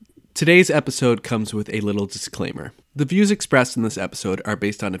Today's episode comes with a little disclaimer. The views expressed in this episode are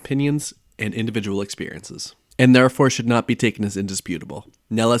based on opinions and individual experiences, and therefore should not be taken as indisputable.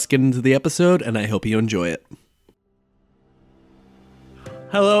 Now let's get into the episode, and I hope you enjoy it.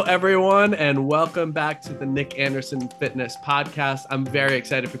 Hello, everyone, and welcome back to the Nick Anderson Fitness Podcast. I'm very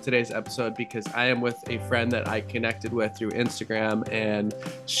excited for today's episode because I am with a friend that I connected with through Instagram, and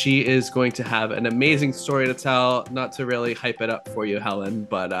she is going to have an amazing story to tell. Not to really hype it up for you, Helen,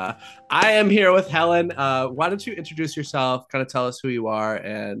 but I am here with Helen. Why don't you introduce yourself, kind of tell us who you are,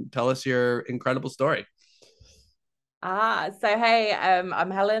 and tell us your incredible story. Hey, I'm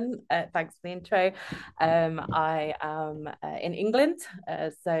Helen. Thanks for the intro. I am in England.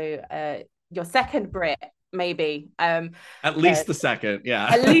 Your second Brit, maybe. At least the second, yeah.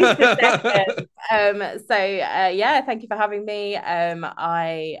 At least the second. Thank you for having me.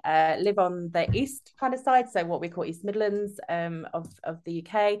 I live on the east kind of side, so what we call East Midlands of the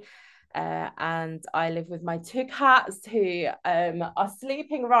UK. And I live with my two cats who are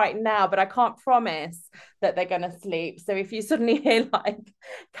sleeping right now, but I can't promise that they're going to sleep. So if you suddenly hear like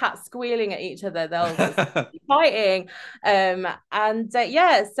cats squealing at each other, they'll be fighting. So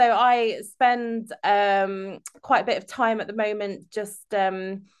I spend quite a bit of time at the moment just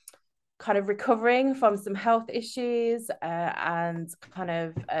kind of recovering from some health issues and kind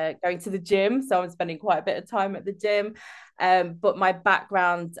of going to the gym. So I'm spending quite a bit of time at the gym. But my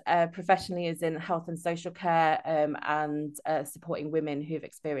background professionally is in health and social care and supporting women who've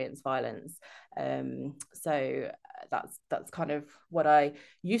experienced violence. That's kind of what I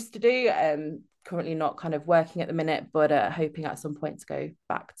used to do. Currently not kind of working at the minute, but hoping at some point to go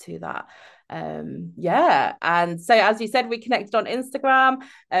back to that. And so as you said, we connected on Instagram.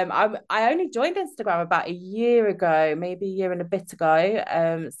 I only joined Instagram about a year ago, maybe a year and a bit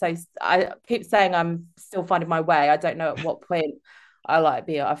ago. So I keep saying I'm still finding my way. I don't know at what point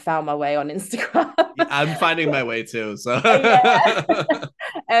I found my way on Instagram. I'm finding my way too. So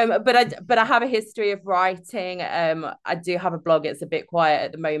but I have a history of writing. I do have a blog. It's a bit quiet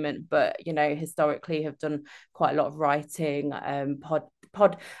at the moment, but historically have done quite a lot of writing.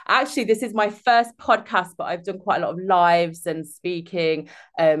 Actually, this is my first podcast, but I've done quite a lot of lives and speaking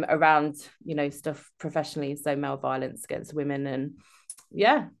around stuff professionally, so male violence against women. And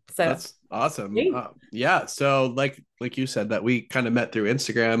so that's awesome. So like you said, that we kind of met through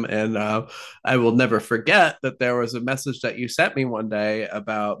Instagram, and I will never forget that there was a message that you sent me one day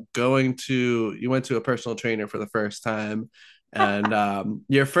about you went to a personal trainer for the first time, and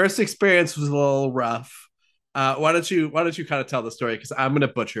your first experience was a little rough. Why don't you kind of tell the story, because I'm gonna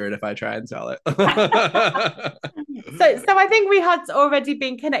butcher it if I try and tell it. So I think we had already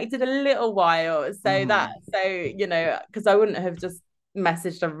been connected a little while, because I wouldn't have just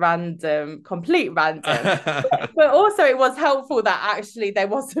messaged a complete random, but also it was helpful that actually there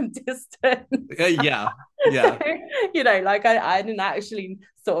was some distance. Yeah. So, I didn't actually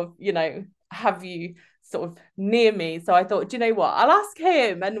sort of have you sort of near me, so I thought, do you know what, I'll ask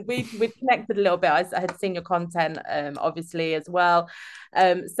him. And we'd connected a little bit. I had seen your content obviously as well.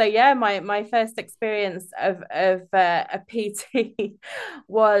 My first experience of a PT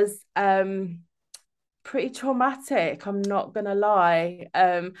was pretty traumatic, I'm not gonna lie,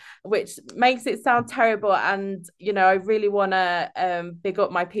 which makes it sound terrible. And I really want to big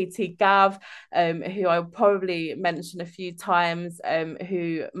up my PT Gav, who I'll probably mention a few times,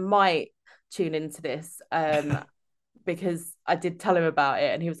 who might tune into this, because I did tell him about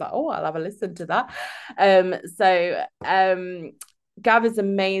it and he was like, oh, I'll have a listen to that. Gav is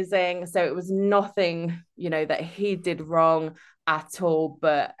amazing. So it was nothing that he did wrong at all,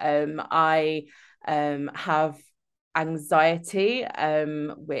 but I have anxiety,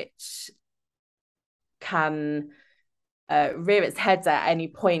 which can rear its head at any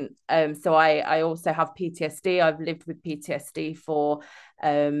point. So I also have PTSD. I've lived with PTSD for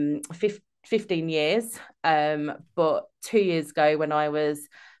 15 years. But 2 years ago, when I was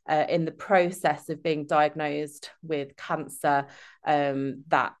in the process of being diagnosed with cancer,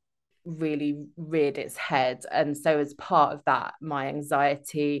 that really reared its head. And so as part of that, my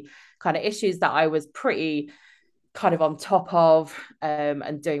anxiety kind of issues that I was pretty kind of on top of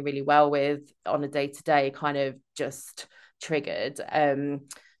and doing really well with on a day-to-day kind of just triggered. The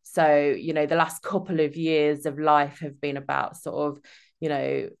last couple of years of life have been about sort of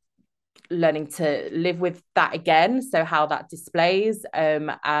learning to live with that again, so how that displays,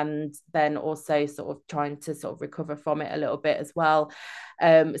 and then also sort of trying to sort of recover from it a little bit as well.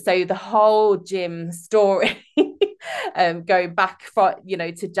 So the whole gym story going back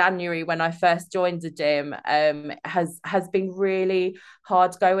to January when I first joined the gym has been really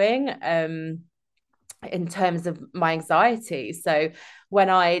hard going. in terms of my anxiety. So when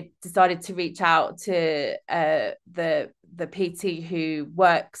I decided to reach out to the PT who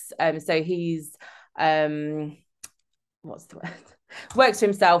works, so he's what's the word? Works for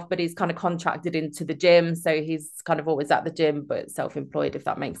himself, but he's kind of contracted into the gym. So he's kind of always at the gym, but self-employed, if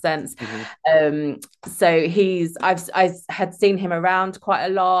that makes sense. Mm-hmm. So I had seen him around quite a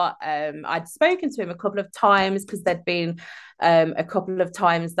lot. I'd spoken to him a couple of times because there'd been a couple of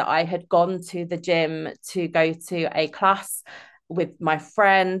times that I had gone to the gym to go to a class with my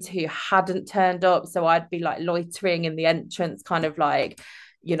friend who hadn't turned up. So I'd be like loitering in the entrance, kind of like,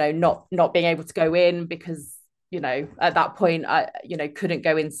 not being able to go in because at that point I couldn't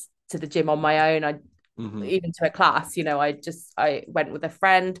go into the gym on my own. I Mm-hmm. even to a class, I went with a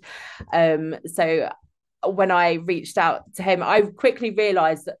friend. So when I reached out to him, I quickly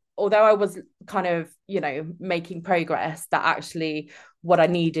realized that although I was kind of making progress, that actually what I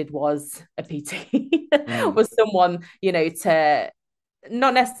needed was a PT, Mm-hmm. was someone to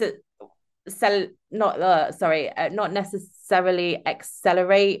not necessarily not necessarily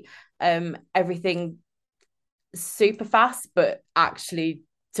accelerate everything super fast, but actually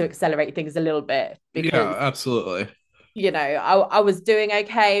to accelerate things a little bit, Yeah, because absolutely. I was doing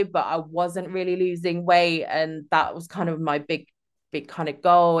okay, but I wasn't really losing weight, and that was kind of my big kind of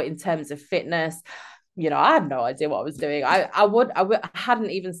goal in terms of fitness. I had no idea what I was doing. I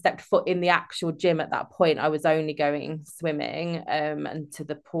hadn't even stepped foot in the actual gym at that point. I was only going swimming and to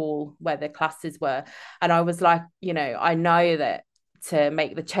the pool where the classes were, and I was like, I know that to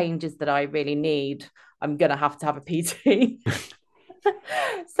make the changes that I really need, I'm gonna have to have a PT.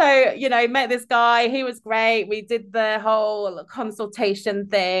 So met this guy. He was great. We did the whole consultation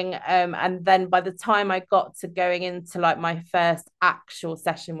thing, and then by the time I got to going into like my first actual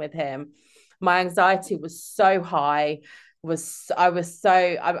session with him, my anxiety was so high.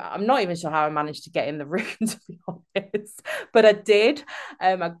 I'm not even sure how I managed to get in the room, to be honest, but I did.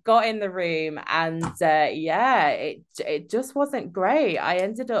 I got in the room, and yeah, it just wasn't great. I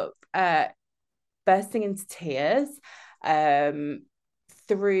ended up bursting into tears, um,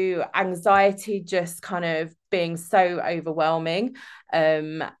 through anxiety just kind of being so overwhelming,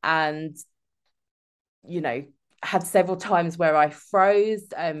 and had several times where I froze,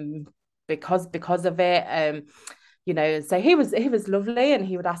 because of it. So he was lovely, and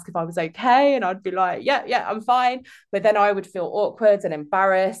he would ask if I was okay, and I'd be like, yeah, I'm fine. But then I would feel awkward and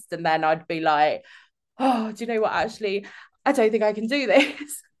embarrassed, and then I'd be like, oh, do you know what? Actually, I don't think I can do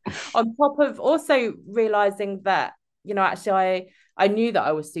this. On top of also realizing that, actually, I knew that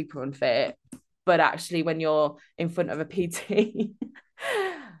I was super unfit, but actually, when you're in front of a PT,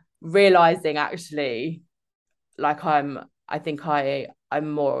 realizing actually, like I think I'm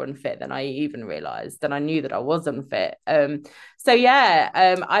more unfit than I even realized, and I knew that I was unfit. So yeah,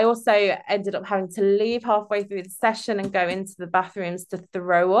 I also ended up having to leave halfway through the session and go into the bathrooms to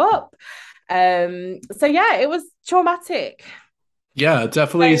throw up. So yeah, it was traumatic. Yeah, it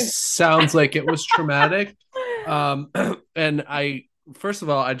definitely So sounds like it was traumatic. Um, and first of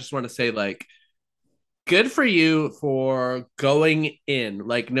all, I just want to say, like, good for you for going in,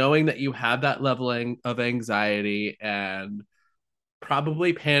 like, knowing that you have that leveling of anxiety and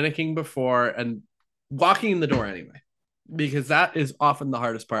probably panicking before and walking in the door anyway, because that is often the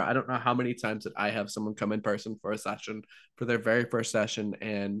hardest part. I don't know how many times that I have someone come in person for a session, for their very first session,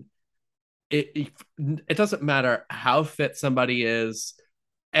 and it doesn't matter how fit somebody is.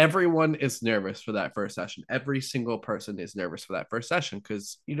 Everyone is nervous for that first session. Every single person is nervous for that first session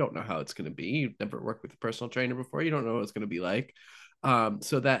because you don't know how it's going to be. You've never worked with a personal trainer before. You don't know what it's going to be like.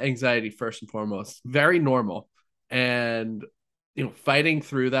 So that anxiety, first and foremost, very normal. And fighting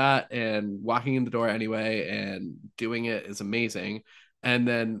through that and walking in the door anyway and doing it is amazing. And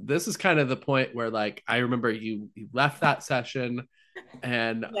then this is kind of the point where, like, I remember you left that session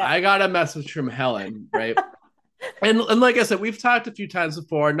and yeah, I got a message from Helen, right? And like I said, we've talked a few times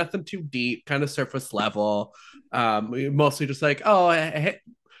before, nothing too deep, kind of surface level. We mostly just like, oh,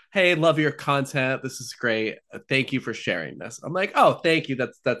 hey, love your content. This is great. Thank you for sharing this. I'm like, oh, thank you.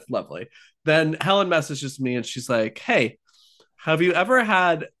 That's lovely. Then Helen messages me and she's like, hey, have you ever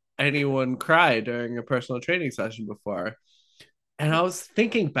had anyone cry during a personal training session before? And I was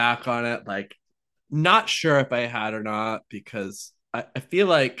thinking back on it, like, not sure if I had or not, because I feel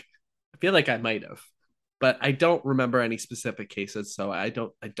like I might have, but I don't remember any specific cases, so I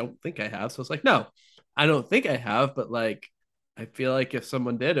don't think I have. So it's like, no, I don't think I have, but like I feel like if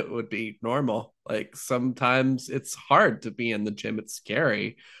someone did, it would be normal. Like sometimes it's hard to be in the gym, it's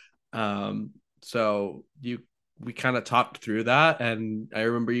scary. So we kind of talked through that, and I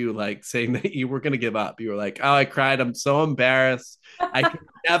remember you like saying that you were gonna give up. You were like, "Oh, I cried. I'm so embarrassed. I could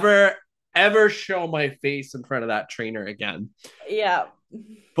never ever show my face in front of that trainer again. Yeah.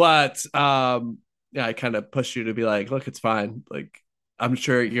 But yeah, I kind of pushed you to be like, look, it's fine. Like, I'm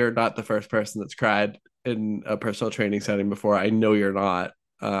sure you're not the first person that's cried in a personal training setting before. I know you're not.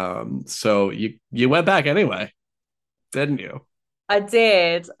 So you went back anyway, didn't you? I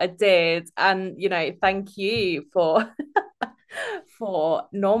did. And thank you for for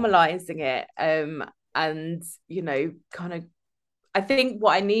normalizing it. And kind of I think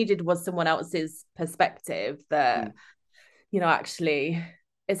what I needed was someone else's perspective that, Mm. actually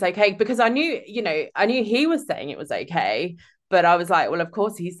it's okay, because I knew he was saying it was okay, but I was like, well, of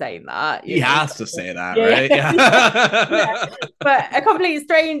course he's saying that, He so, has to say that, yeah, right? yeah. Yeah. Yeah. But a complete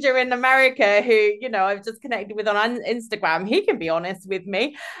stranger in America who, I've just connected with on Instagram, he can be honest with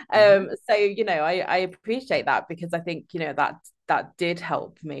me. Mhm. So, I appreciate that, because I think, that did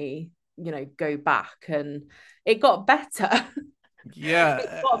help me, go back, and it got better. It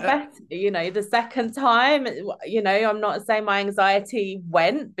Yeah. got better, the second time. I'm not saying my anxiety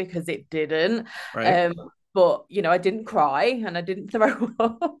went, because it didn't. Right. Um, but I didn't cry and I didn't throw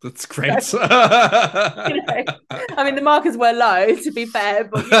up. That's So, great. I mean, the markers were low, to be fair,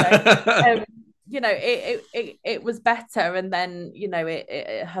 but um, it was better, and then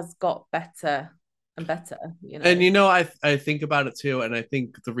it has got better and better. And I think about it too, and I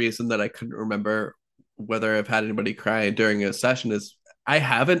think the reason that I couldn't remember whether I've had anybody cry during a session is I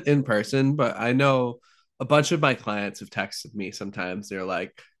haven't in person, but I know a bunch of my clients have texted me sometimes. They're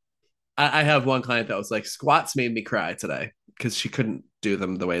like, I have one client that was like, squats made me cry today because she couldn't do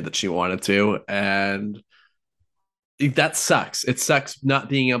them the way that she wanted to, and that sucks. It sucks not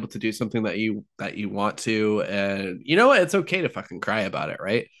being able to do something that you want to, and you know what? It's okay to fucking cry about it,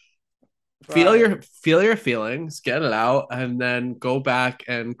 right? feel Right. your feel your feelings, get it out, and then go back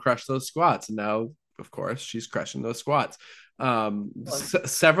and crush those squats. And now, of course, she's crushing those squats.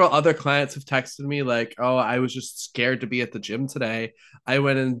 Several other clients have texted me like, oh, I was just scared to be at the gym today. I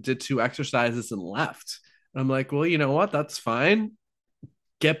went and did 2 exercises and left. And I'm like, well, you know what? That's fine.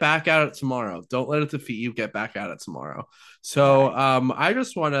 Get back at it tomorrow. Don't let it defeat you. Get back at it tomorrow. So Right. I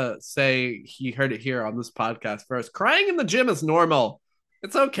just want to say he heard it here on this podcast first. Crying in the gym is normal.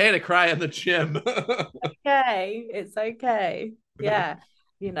 It's okay to cry in the gym. Okay, it's okay. Yeah.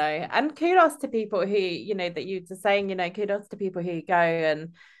 And kudos to people who, that you were saying, kudos to people who go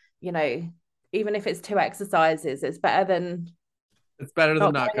and, you know, even if it's 2 exercises, it's better than It's better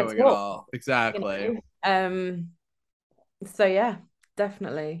than not not going at going at all, all. you Exactly. know. So yeah,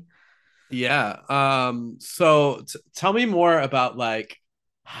 definitely. Yeah. So tell me more about like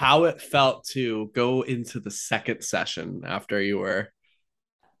how it felt to go into the second session after you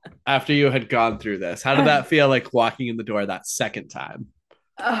had gone through this. How did that feel like walking in the door that second time?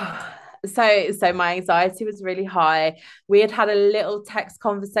 So my anxiety was really high. We had a little text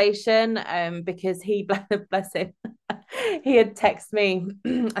conversation, because he bless him, he had texted me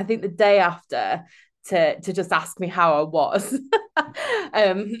I think the day after, to just ask me how I was.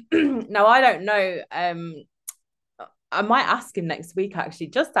 Now I don't know. I might ask him next week, actually,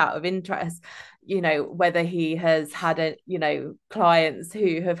 just out of interest, whether he has had clients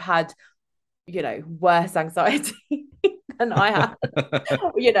who have had, worse anxiety than I have,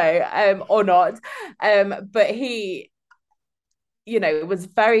 or not. But he, was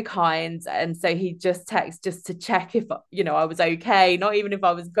very kind. And so he just texted just to check if, I was okay, not even if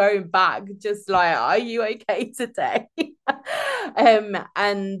I was going back, just like, are you okay today?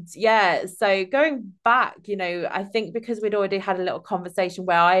 And yeah, so going back, I think because we'd already had a little conversation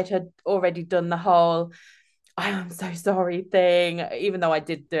where I had already done the whole I'm so sorry thing, even though I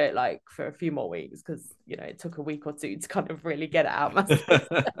did do it like for a few more weeks, because it took a week or two to kind of really get it out my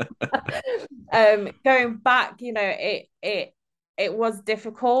system. Going back, it was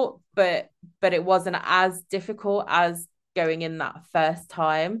difficult, but it wasn't as difficult as going in that first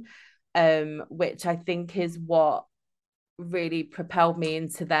time, which I think is what really propelled me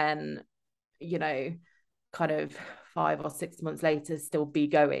into then, you know, kind of 5 or 6 months later still be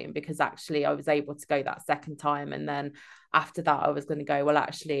going, because actually I was able to go that second time. And then after that, I was going to go, well,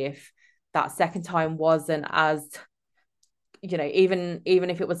 actually, if that second time wasn't as, even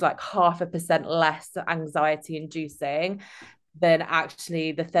if it was like 0.5% less anxiety inducing, then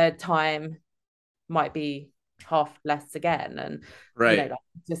actually the third time might be half less again. And Right. like,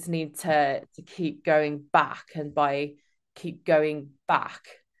 just need to keep going back, and by keep going back,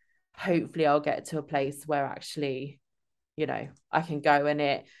 hopefully I'll get to a place where actually, I can go and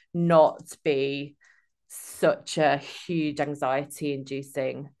it not be such a huge anxiety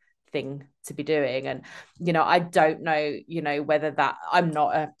inducing thing to be doing. And I don't know, whether that, I'm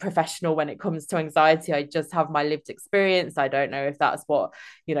not a professional when it comes to anxiety. I just have my lived experience. I don't know if that's what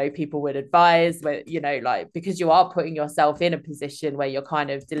people would advise, where like, because you are putting yourself in a position where you're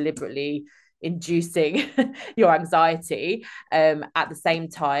kind of deliberately inducing your anxiety. At the same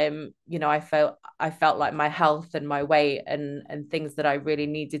time, I felt like my health and my weight and things that I really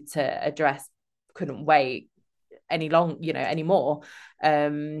needed to address couldn't wait anymore.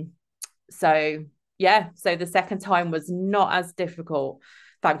 So yeah, so the second time was not as difficult,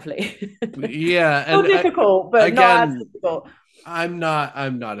 thankfully. Yeah, Still and difficult, but not as again, difficult. I'm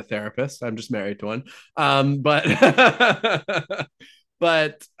not a therapist. I'm just married to one. But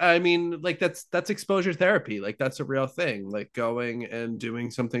but I mean, like that's exposure therapy. Like that's a real thing. Like going and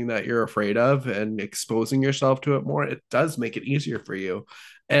doing something that you're afraid of and exposing yourself to it more, it does make it easier for you.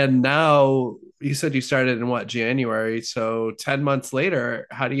 And now you said you started in what, January? So 10 months later,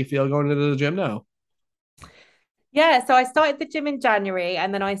 how do you feel going into the gym now? Yeah, so I started the gym in January,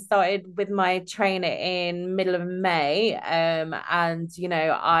 and then I started with my trainer in middle of May. And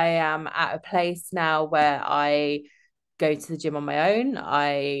I am at a place now where I go to the gym on my own.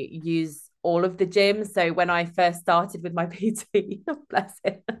 I use all of the gyms. So when I first started with my PT, bless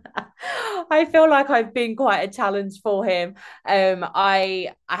him, I feel like I've been quite a challenge for him.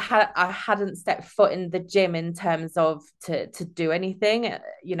 I hadn't stepped foot in the gym in terms of to do anything.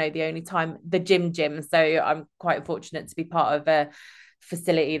 The only time the gym. So I'm quite fortunate to be part of a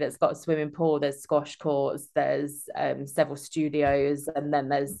facility that's got a swimming pool, there's squash courts, there's several studios, and then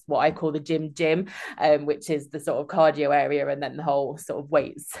there's what I call the gym, which is the sort of cardio area, and then the whole sort of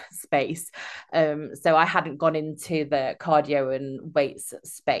weights space. So I hadn't gone into the cardio and weights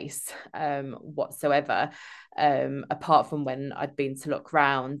space whatsoever, apart from when I'd been to look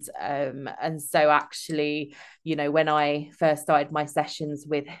round. And so actually, when I first started my sessions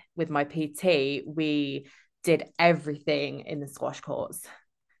with my PT, we did everything in the squash courts.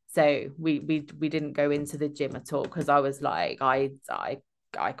 So we didn't go into the gym at all, because I was like, I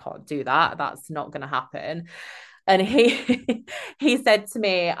can't do that. That's not going to happen. And he he said to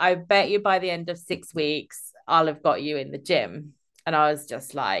me, I bet you by the end of 6 weeks I'll have got you in the gym. And I was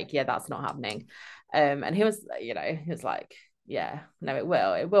just like, yeah, that's not happening. And he was like, yeah, no, it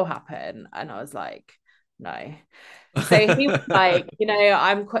will happen. And I was like, no. So he was like,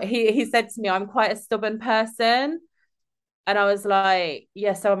 he said to me, I'm quite a stubborn person. And I was like,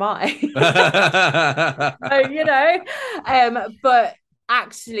 yeah, so am I. So, but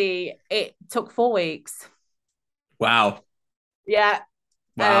actually it took 4 weeks. Wow. Yeah.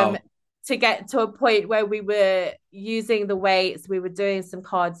 Um, Wow. to get to a point where we were using the weights, we were doing some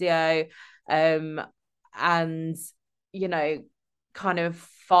cardio, and you know, kind of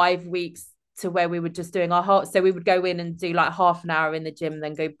 5 weeks to where we were just doing our whole. So we would go in and do like half an hour in the gym,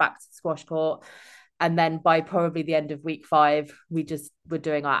 then go back to the squash court. And then by probably the end of week 5, we just were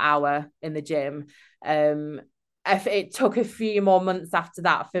doing our hour in the gym. It took a few more months after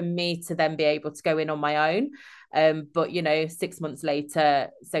that for me to then be able to go in on my own. But 6 months later,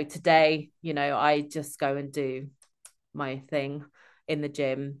 so today, I just go and do my thing in the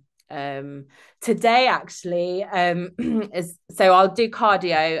gym. Today actually, is so I'll do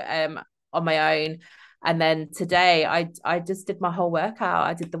cardio on my own. And then today I just did my whole workout.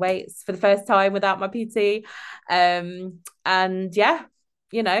 I did the weights for the first time without my PT. And yeah,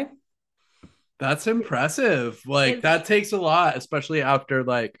 you know, That's impressive. Like it's that takes a lot, especially after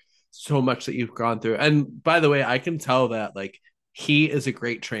like so much that you've gone through. And by the way, I can tell that like he is a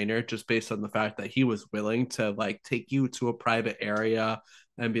great trainer just based on the fact that he was willing to like take you to a private area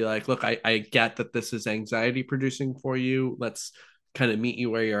and be like, look, I get that this is anxiety producing for you. Let's kind of meet you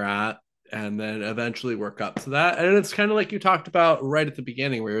where you're at and then eventually work up to that. And it's kind of like you talked about right at the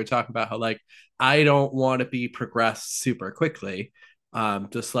beginning where you were talking about how like I don't want to be progressed super quickly.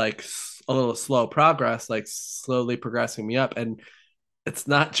 Just like a little slow progress, like slowly progressing me up. And it's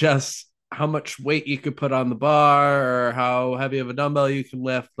not just how much weight you could put on the bar or how heavy of a dumbbell you can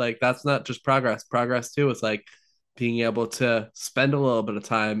lift. Like that's not just progress. Progress too is like being able to spend a little bit of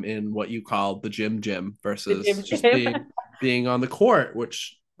time in what you call the gym the versus gym, just gym. being on the court,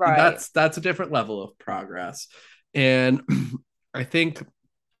 which Right. that's a different level of progress. And I think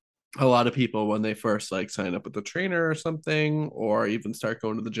a lot of people when they first like sign up with a trainer or something or even start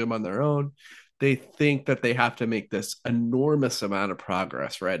going to the gym on their own, they think that they have to make this enormous amount of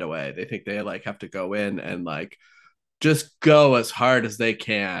progress right away. They think they like have to go in and like just go as hard as they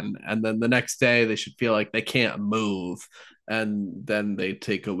can, and then the next day they should feel like they can't move, and then they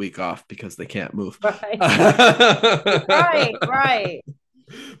take a week off because they can't move. Right. Right. Right.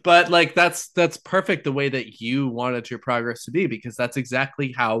 But like that's perfect the way that you wanted your progress to be, because that's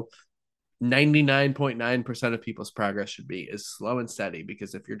exactly how 99.9% of people's progress should be, is slow and steady.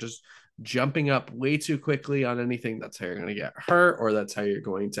 Because if you're just jumping up way too quickly on anything, that's how you're going to get hurt, or that's how you're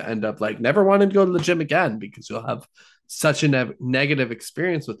going to end up like never wanting to go to the gym again, because you'll have such a negative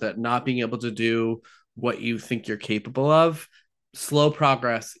experience with it, not being able to do what you think you're capable of. Slow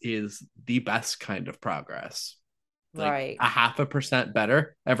progress is the best kind of progress. Like Right. a 0.5%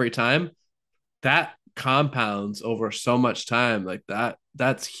 better every time, that compounds over so much time. Like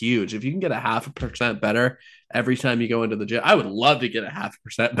that's huge. If you can get a 0.5% better every time you go into the gym, I would love to get a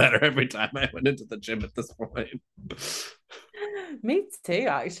 0.5% better every time I went into the gym at this point. Me too,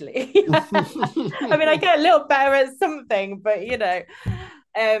 actually. I mean, I get a little better at something, but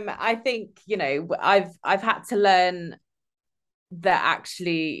I think, I've had to learn that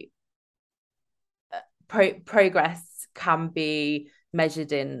actually progress can be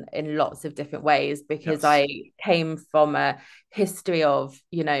measured in lots of different ways, because Yes. I came from a history of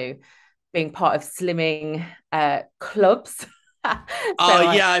being part of slimming clubs. Oh So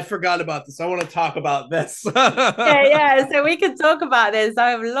I yeah, I forgot about this. I want to talk about this. yeah, so we can talk about this.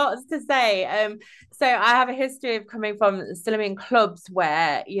 I have lots to say. So I have a history of coming from slimming clubs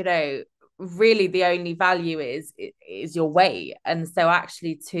where really the only value is your weight, and so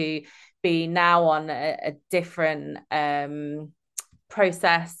actually to be now on a different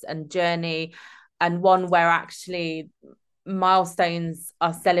process and journey, and one where actually milestones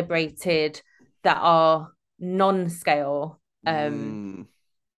are celebrated that are non-scale, Mm.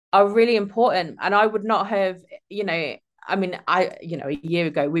 are really important. And I would not have, I mean, a year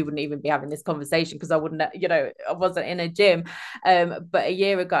ago, we wouldn't even be having this conversation, because I wouldn't, I wasn't in a gym. But a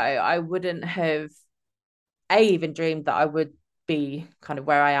year ago, I wouldn't have even dreamed that I would be kind of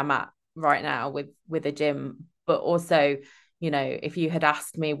where I am at right now with a gym. But also, if you had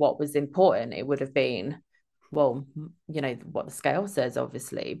asked me what was important, it would have been, well, what the scale says,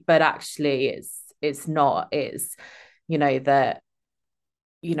 obviously. But actually, it's not. It's that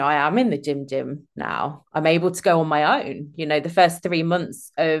I am in the gym now. I'm able to go on my own. The first 3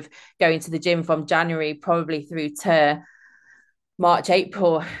 months of going to the gym, from January probably through to March,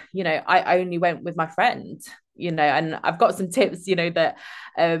 April, I only went with my friend, and I've got some tips, that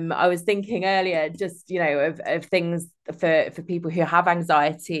I was thinking earlier, just, of things for people who have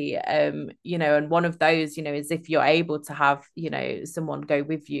anxiety, and one of those, is if you're able to have, someone go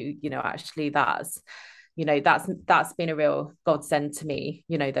with you, actually that's been a real godsend to me.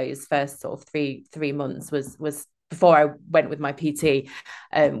 Those first sort of three months was before I went with my PT,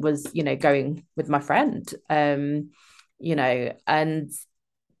 was going with my friend, and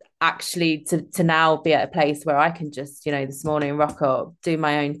actually to now be at a place where I can just this morning rock up, do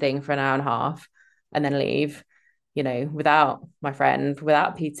my own thing for an hour and a half, and then leave, without my friend,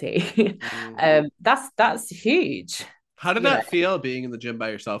 without PT. Mm. That's huge. How did you know that feel, being in the gym by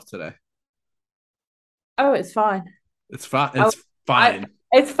yourself today? oh, it's fine. It's fine. I, It's I fine.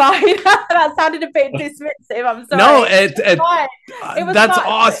 it's fine. That sounded a bit dismissive. I'm No, sorry. It's fine. It was that's fine.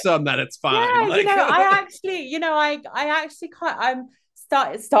 awesome that it's fine. Yeah, Like, I actually, I actually quite, I'm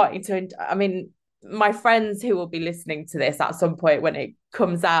starting to, I mean, my friends who will be listening to this at some point when it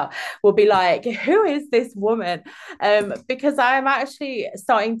comes out will be like, who is this woman? Because I'm actually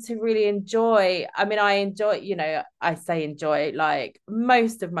starting to really enjoy, I mean, I enjoy, I say enjoy, like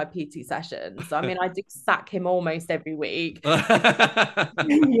most of my PT sessions. I mean, I do sack him almost every week.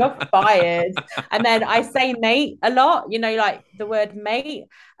 You're fired. And then I say mate a lot, like the word mate.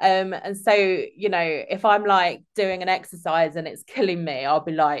 And so, if I'm like doing an exercise and it's killing me, I'll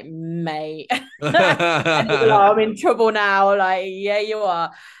be like, mate. And he'll be like, I'm in trouble now. Like, yeah, you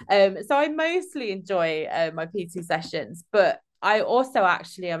are. So I mostly enjoy my PT sessions, but I also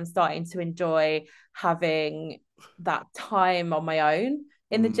actually am starting to enjoy having that time on my own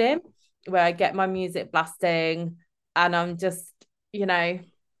in the Mm. gym, where I get my music blasting and I'm just,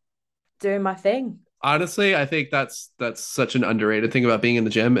 doing my thing. Honestly, I think that's such an underrated thing about being in the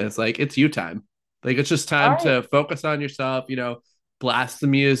gym. Is like it's you time. Like it's just time Right. to focus on yourself. Blast the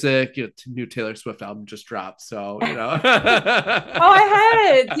music. New Taylor Swift album just dropped, so Oh, I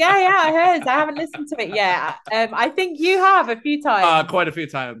heard. Yeah, yeah, I heard. I haven't listened to it yet. I think you have a few times. Quite a few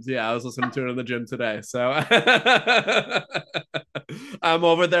times. Yeah, I was listening to it in the gym today. So I'm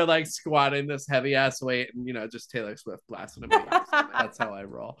over there like squatting this heavy ass weight, and just Taylor Swift blasting amazing. That's how I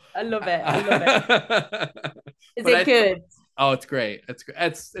roll. I love it. I love it. Is But it good? oh, it's great.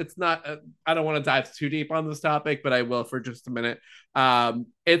 It's not. I don't want to dive too deep on this topic, but I will for just a minute.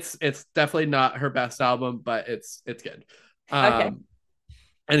 It's definitely not her best album, but it's good. Okay. Um,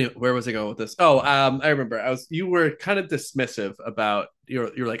 Anyway, where was I going with this? I remember you were kind of dismissive about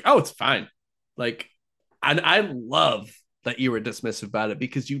you're like, oh, it's fine. Like, and I love that you were dismissive about it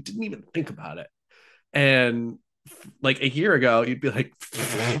because you didn't even think about it. And like a year ago, you'd be like,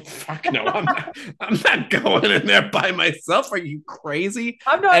 fuck no, I'm not going in there by myself. Are you crazy?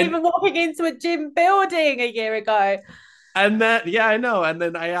 I'm not And even walking into a gym building a year ago. and that, yeah, I know. And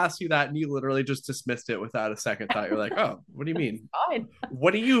then I asked you that, and you literally just dismissed it without a second thought. You're like, oh, what do you It's mean? fine.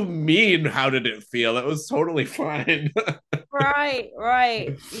 What do you mean? How did it feel? It was totally fine. Right,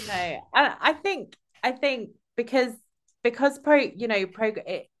 right. And I think because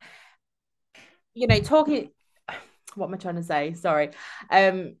talking, what am I trying to say? Sorry.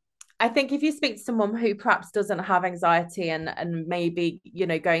 I think if you speak to someone who perhaps doesn't have anxiety and maybe,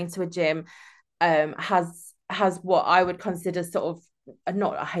 going to a gym has what I would consider sort of,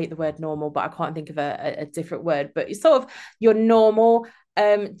 not, I hate the word normal, but I can't think of a different word, but it's sort of your normal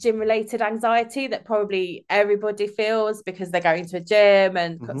gym related anxiety that probably everybody feels because they're going to a gym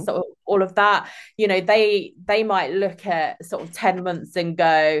and Mm-hmm. sort of all of that. They might look at sort of 10 months and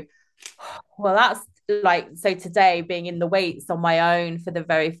go, well, that's like, so today being in the weights on my own for the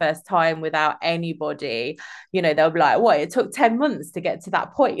very first time without anybody, they'll be like, what, it took 10 months to get to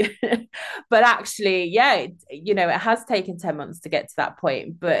that point. But actually, yeah, it has taken 10 months to get to that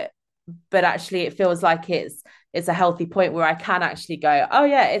point, but actually it feels like it's a healthy point where I can actually go, oh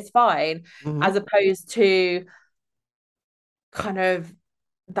yeah, it's fine, Mm-hmm. as opposed to kind of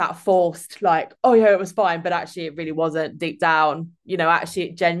that forced, like, oh yeah, it was fine, but actually it really wasn't deep down. Actually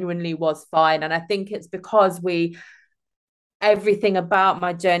it genuinely was fine. And I think it's because everything about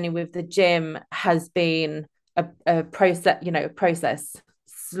my journey with the gym has been a process,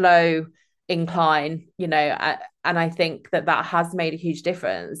 slow incline, and I think that has made a huge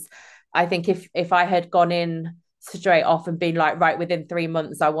difference. I think if I had gone in straight off and been like, right, within 3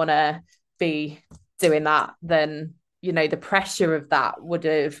 months I want to be doing that, then the pressure of that would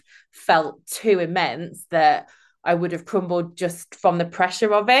have felt too immense that I would have crumbled just from the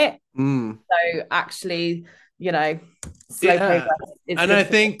pressure of it. Mm. So actually, you know, slow Yeah. progress is And good I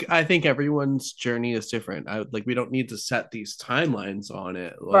for me. think I think everyone's journey is different. Like we don't need to set these timelines on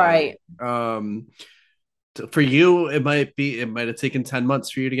it. Like Right. for you, it might have taken 10 months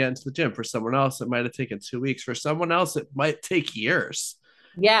for you to get into the gym. For someone else, it might have taken 2 weeks. For someone else, it might take years.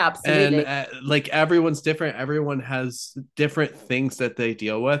 Yeah, And absolutely. like everyone's different. Everyone has different things that they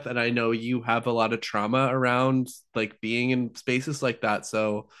deal with. And I know you have a lot of trauma around like being in spaces like that.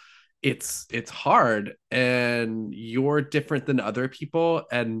 So it's hard and you're different than other people.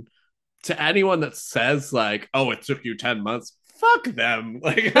 And to anyone that says like, oh, it took you 10 months, fuck them.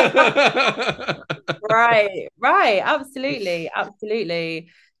 Like Right, right. Absolutely. Absolutely.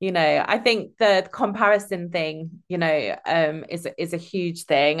 I think the comparison thing, is a huge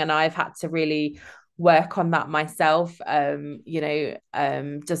thing. And I've had to really work on that myself.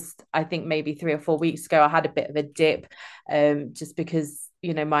 Just I think maybe 3 or 4 weeks ago, I had a bit of a dip, just because,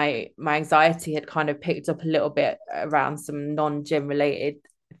 my anxiety had kind of picked up a little bit around some non-gym related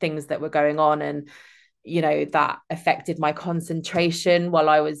things that were going on. And that affected my concentration while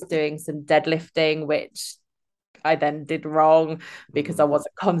I was doing some deadlifting, which I then did wrong because I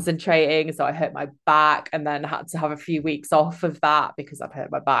wasn't concentrating. So I hurt my back and then had to have a few weeks off of that because I've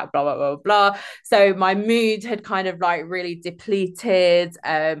hurt my back, blah, blah, blah, blah. So my mood had kind of like really depleted.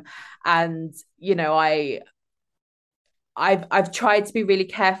 And, I've tried to be really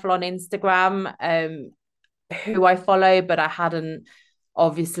careful on Instagram, who I follow, but I hadn't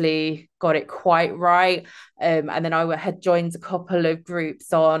obviously got it quite right. And then I had joined a couple of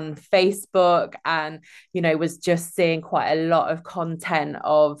groups on Facebook and, was just seeing quite a lot of content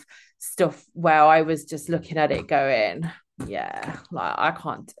of stuff where I was just looking at it going, yeah, like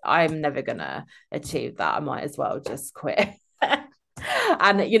I'm never gonna achieve that. I might as well just quit.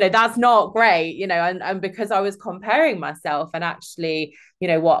 And that's not great, and because I was comparing myself, and actually,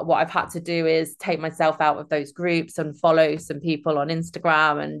 what I've had to do is take myself out of those groups and follow some people on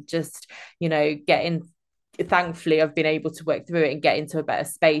Instagram and just get in. Thankfully I've been able to work through it and get into a better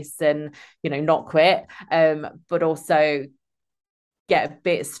space and not quit, but also get a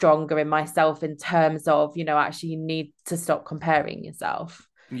bit stronger in myself in terms of actually you need to stop comparing yourself.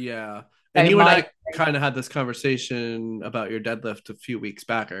 yeah. And So you and my I kind of had this conversation about your deadlift a few weeks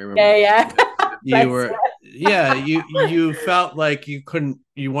back. I remember Yeah, yeah. you Bless were yeah, you felt like you couldn't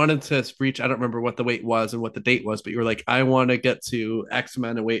you wanted to reach, I don't remember what the weight was and what the date was, but you were like, I want to get to X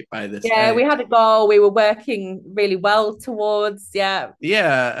amount of weight by this Yeah, we day. had a goal we were working really well towards. Yeah.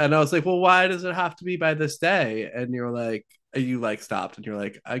 Yeah. And I was like, well, why does it have to be by this day? And you're like, you like stopped and you're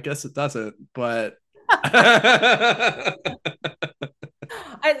like, I guess it doesn't, but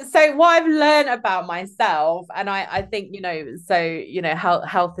So what I've learned about myself, and I think,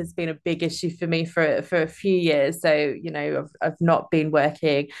 health has been a big issue for me for a few years. So, I've not been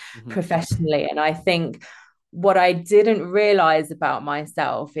working Mhm. professionally. And I think what I didn't realize about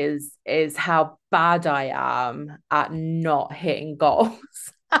myself is how bad I am at not hitting goals.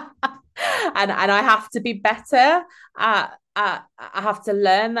 And I have to be better I have to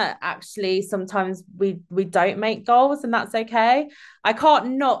learn that actually sometimes we don't make goals, and that's okay. I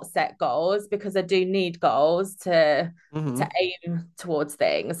can't not set goals because I do need goals to Mhm. aim towards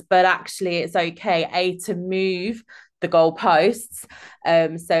things, but actually it's okay to move the goalposts.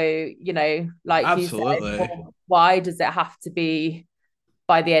 So like you said, Absolutely. well, why does it have to be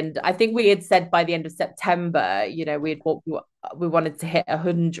by the end? I think we had said by the end of September, we wanted to hit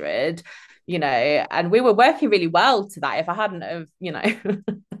 100, and we were working really well to that. If I hadn't have,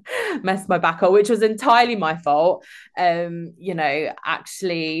 messed my back up, which was entirely my fault,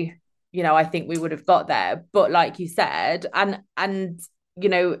 actually, I think we would have got there. But like you said, and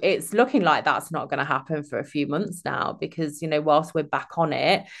it's looking like that's not going to happen for a few months now because, whilst we're back on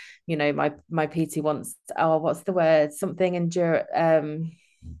it, my PT wants, oh, what's the word? Something endure,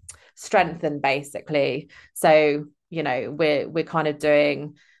 strengthen basically. So, we're kind of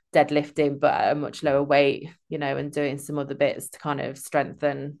doing deadlifting, but at a much lower weight, and doing some other bits to kind of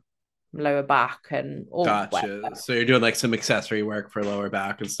strengthen lower back and all Gotcha. So you're doing like some accessory work for lower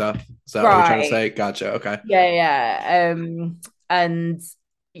back and stuff. Is that what you're trying to right. say? Gotcha. Okay. And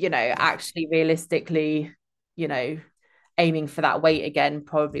actually realistically, you know, aiming for that weight again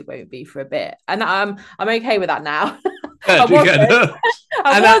probably won't be for a bit. And I'm okay with that now. I Good. wasn't. Good.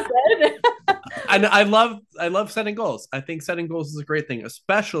 I and wasn't. I love setting goals. I think setting goals is a great thing,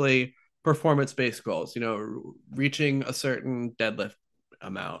 especially performance-based goals. Reaching a certain deadlift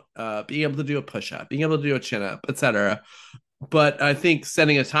amount, being able to do a push-up, being able to do a chin-up, etc. But I think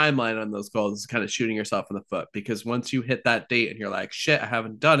setting a timeline on those goals is kind of shooting yourself in the foot because once you hit that date and you're like, shit, I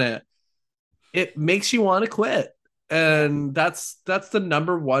haven't done it, it makes you want to quit. Yeah. And that's the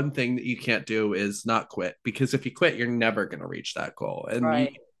number one thing that you can't do is not quit, because if you quit, you're never going to reach that goal. And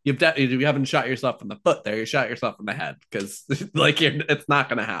Right. you haven't shot yourself in the foot there. You shot yourself in the head because like it's not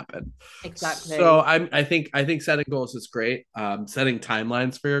going to happen. So Exactly. I think setting goals is great. Setting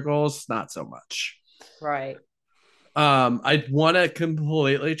timelines for your goals, not so much. Right. I want to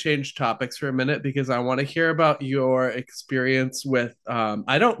completely change topics for a minute because I want to hear about your experience with.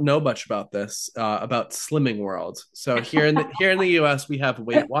 I don't know much about this about Slimming World. So here in the U.S. we have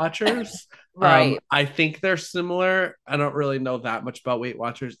Weight Watchers. Right. I think they're similar. I don't really know that much about Weight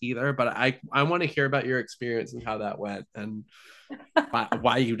Watchers either, but I want to hear about your experience and how that went and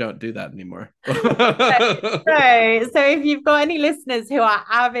why you don't do that anymore. So if you've got any listeners who are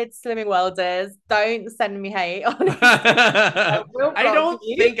avid slimming welders, don't send me hate on Instagram. I will I block don't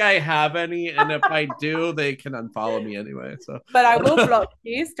you, think I have any, and if I do, they can unfollow me anyway. So, but I will block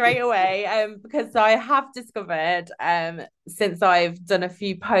you straight away. Because I have discovered, since I've done a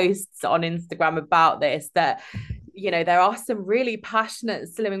few posts on Instagram about this, that there are some really passionate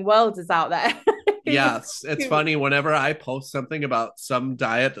slimming welders out there who, yes, it's who funny. Whenever I post something about some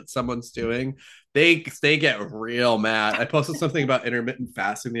diet that someone's doing, they get real mad. I posted something about intermittent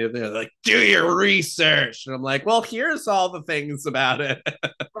fasting the other day. They're like, do your research, and I'm like, well, here's all the things about it.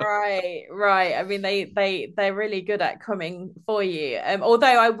 right. I mean, they're really good at coming for you. Although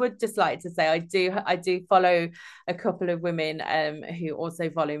I would just like to say I do follow a couple of women who also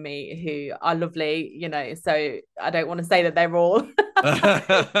follow me who are lovely, so I don't want to say that they're all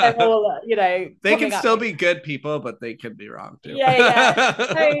they're all, They can coming at still me. be good people, but they can be wrong too.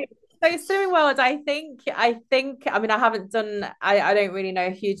 Yeah. So swimming world, I think I mean I haven't done I don't really know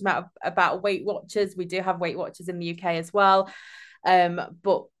a huge amount about Weight Watchers. We do have Weight Watchers in the UK as well.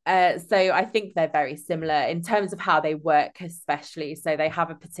 But so I think they're very similar in terms of how they work, especially. So they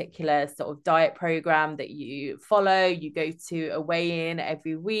have a particular sort of diet program that you follow. You go to a weigh-in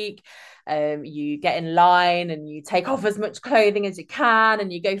every week. You get in line and you take off as much clothing as you can,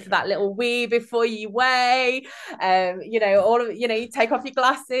 and you go for that little wee before you weigh. All of you take off your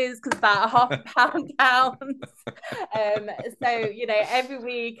glasses because about a half a pound counts. Um, every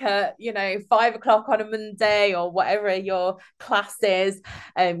week at 5 o'clock on a Monday or whatever your class is,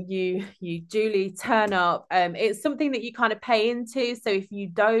 you duly turn up. It's something that you kind of pay into. So if you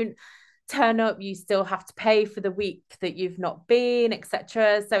don't turn up, you still have to pay for the week that you've not been,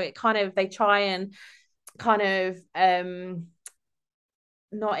 etc. So it kind of they try and kind of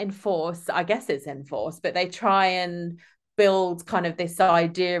not enforce, I guess it's enforced, but they try and build kind of this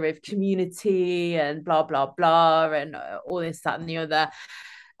idea of community and blah blah blah and all this that and the other.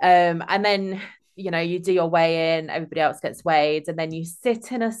 And then you do your weigh in, everybody else gets weighed, and then you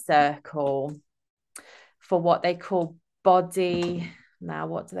sit in a circle for what they call body. Now,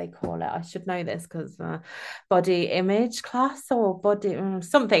 what do they call it? I should know this because body image class or body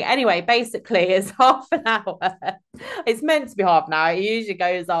something. Anyway, basically, it's half an hour. It's meant to be half an hour. It usually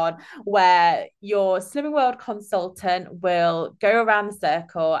goes on where your Slimming World consultant will go around the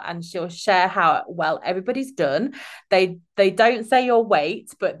circle and she'll share how well everybody's done. They don't say your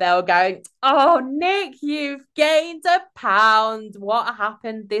weight, but they'll go, "Oh, Nick, you've gained a pound. What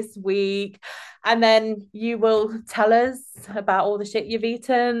happened this week?" And then you will tell us about all the shit you've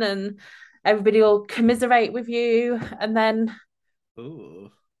eaten, and everybody will commiserate with you. And then,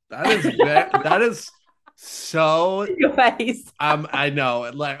 ooh, that is so. your face. I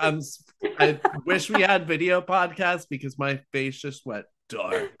know. Like I wish we had video podcasts because my face just went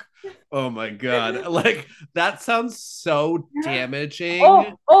dark. Oh my god! Like that sounds so damaging.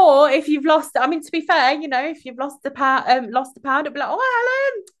 Or if you've lost, I mean, to be fair, if you've lost a pound, it'll be like,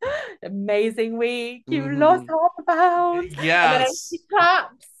 "Oh, Helen, amazing week! You've lost half a pound." And then Yes. everybody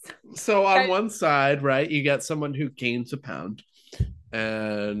claps. So on one side, right, you get someone who gains a pound,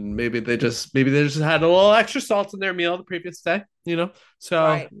 and maybe they just had a little extra salt in their meal the previous day, So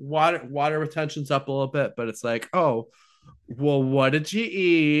Right. water retention's up a little bit, but it's like, oh, well, what did you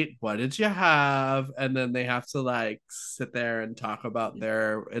eat? What did you have? And then they have to like sit there and talk about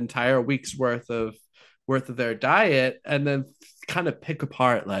their entire week's worth of their diet, and then kind of pick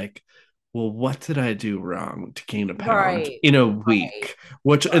apart like, well, what did I do wrong to gain a pound in a week?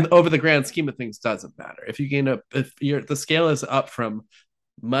 Which, and over the grand scheme of things, doesn't matter. If you gain if the scale is up from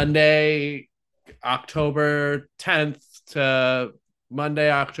Monday, October 10th to Monday,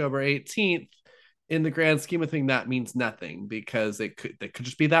 October 18th, in the grand scheme of things, that means nothing because it could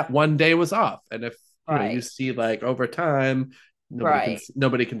just be that one day was off. And if you see like over time,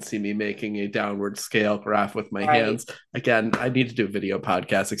 nobody can see me making a downward scale graph with my hands. Again, I need to do a video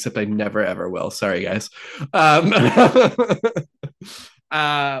podcast, except I never ever will. Sorry, guys. And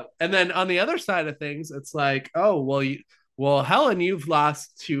then on the other side of things, it's like, oh, well, Helen, you've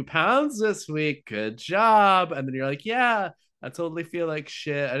lost 2 pounds this week. Good job. And then you're like, yeah, I totally feel like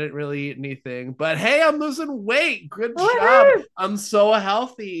shit. I didn't really eat anything, but hey, I'm losing weight. Good job. I'm so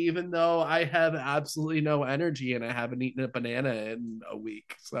healthy, even though I have absolutely no energy and I haven't eaten a banana in a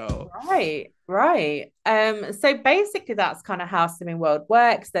week. So right. So basically that's kind of how Slimming World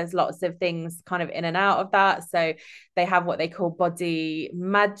works. There's lots of things kind of in and out of that. So they have what they call body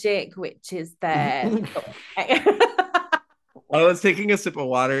magic, which is their I was taking a sip of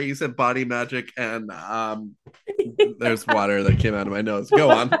water. You said body magic, and there's water that came out of my nose.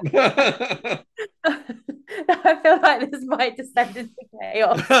 Go on. I feel like this might descend into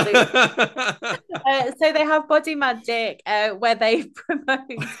chaos. So they have body magic where they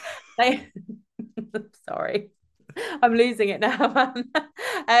promote. Sorry. I'm losing it now, man.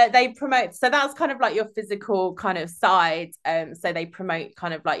 They promote, so that's kind of like your physical kind of side. So they promote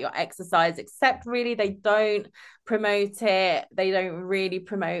kind of like your exercise, except really they don't promote it. They don't really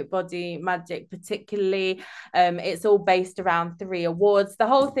promote body magic particularly. It's all based around 3 awards. The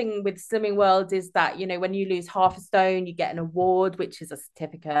whole thing with Slimming World is that, when you lose half a stone, you get an award, which is a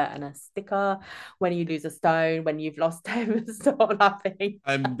certificate and a sticker. When you lose a stone, when you've lost 10%, stop laughing.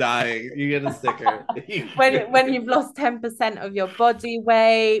 I'm dying. You get a sticker. when you've lost 10% of your body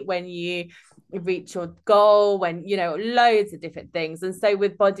weight, when you reach your goal, when loads of different things. And so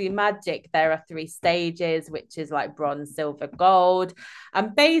with body magic there are 3 stages, which is like bronze, silver, gold,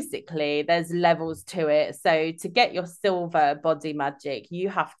 and basically there's levels to it. So to get your silver body magic, you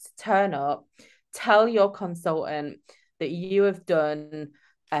have to turn up, tell your consultant that you have done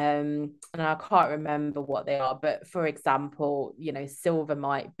and I can't remember what they are, but for example, silver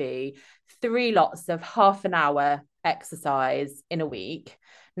might be 3 lots of half an hour exercise in a week.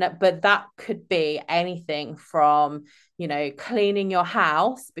 But that could be anything from, cleaning your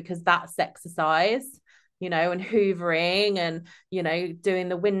house, because that's exercise, and hoovering and, doing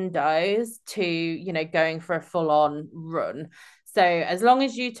the windows, to, going for a full on run. So as long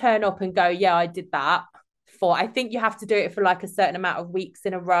as you turn up and go, yeah, I did that, I think you have to do it for like a certain amount of weeks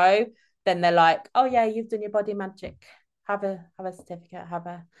in a row, then they're like, oh yeah, you've done your body magic. Have a certificate, have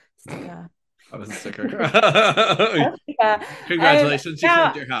a sticker. I was a sticker. Congratulations, you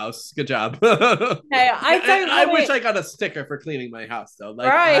cleaned your house. Good job. No, I wish I got a sticker for cleaning my house though.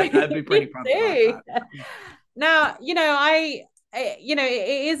 Like, I'd be pretty proud of that. Now, it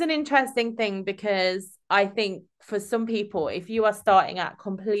is an interesting thing, because I think for some people, if you are starting at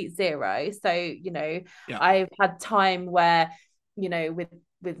complete zero, so I've had time where,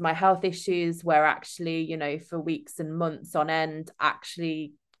 with my health issues, where actually, for weeks and months on end,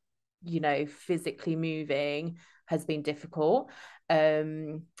 actually physically moving has been difficult.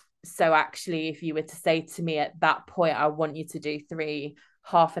 So actually, if you were to say to me at that point, I want you to do 3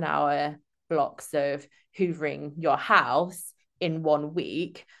 half-an-hour blocks of hoovering your house in 1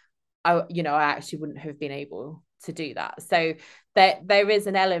 week, I actually wouldn't have been able to do that. So there is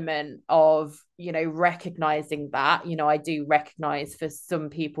an element of, recognizing that, I do recognize for some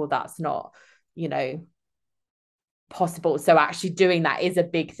people that's not, possible. So actually doing that is a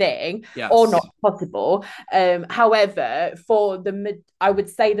big thing, or Yes. not possible. However, I would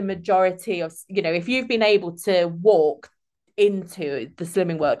say the majority of, if you've been able to walk into the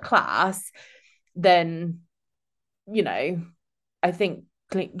Slimming World class, then, I think,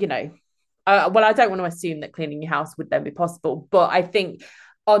 well, I don't want to assume that cleaning your house would then be possible, but I think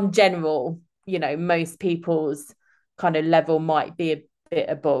on general, most people's kind of level might be a bit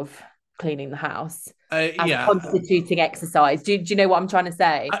above cleaning the house as Yeah. constituting exercise. Do you know what I'm trying to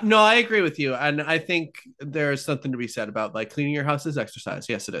say? No, I agree with you. And I think there's something to be said about like cleaning your house is exercise.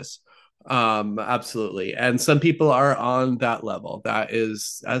 Yes, it is. Absolutely. And some people are on that level. That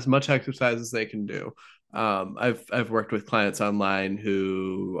is as much exercise as they can do. I've worked with clients online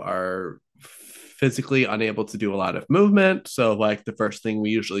who are physically unable to do a lot of movement. So like the first thing we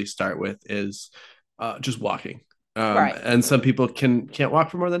usually start with is just walking. Right. And some people can't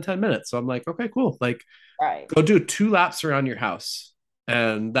walk for more than 10 minutes. So I'm like, okay, cool. Like Right. go do 2 laps around your house.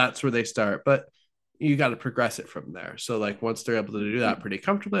 And that's where they start. But you got to progress it from there. So like once they're able to do that pretty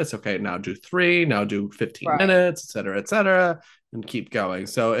comfortably, it's okay. Now do 3, now do 15 Right. minutes, et cetera, and keep going.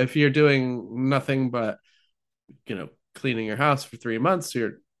 So if you're doing nothing but, cleaning your house for 3 months,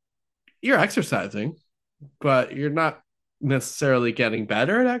 you're exercising, but you're not necessarily getting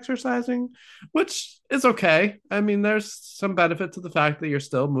better at exercising, which is okay. I mean, there's some benefit to the fact that you're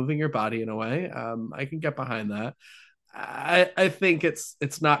still moving your body in a way. I can get behind that. I think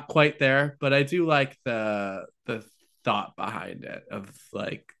it's not quite there, but I do like the thought behind it of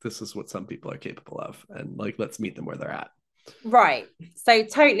like this is what some people are capable of, and like let's meet them where they're at. Right. So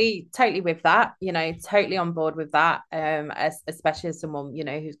totally with that, totally on board with that. Especially as someone,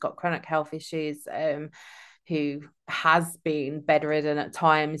 who's got chronic health issues, who has been bedridden at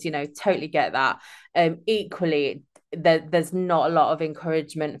times, totally get that. Equally, there's not a lot of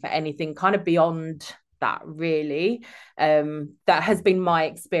encouragement for anything kind of beyond that, really. That has been my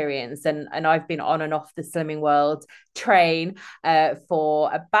experience, and I've been on and off the Slimming World train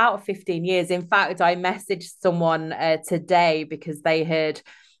for about 15 years. In fact, I messaged someone today because they had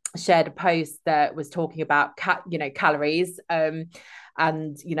shared a post that was talking about calories, and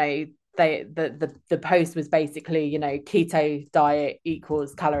the post was basically, keto diet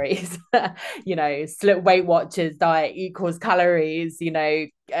equals calories, Weight Watchers diet equals calories,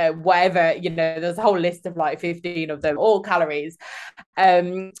 whatever, there's a whole list of like 15 of them, all calories.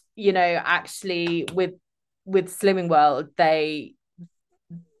 Actually with Slimming World, they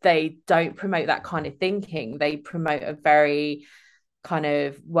don't promote that kind of thinking. They promote a very kind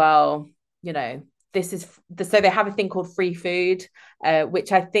of, well, this is so they have a thing called free food,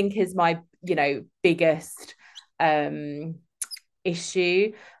 which I think is my biggest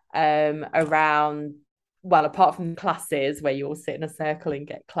issue around, well, apart from classes where you all sit in a circle and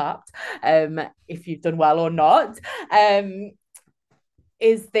get clapped if you've done well or not,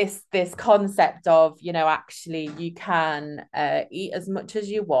 is this concept of, actually you can eat as much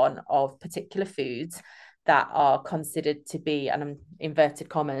as you want of particular foods that are considered to be, and I'm inverted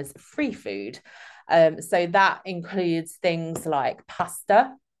commas, free food. So that includes things like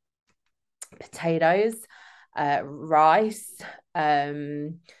pasta, potatoes, rice,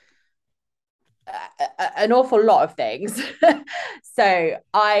 an awful lot of things. So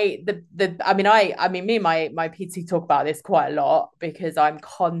I mean me and my PT talk about this quite a lot, because I'm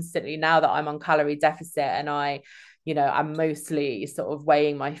constantly, now that I'm on calorie deficit, and I'm mostly sort of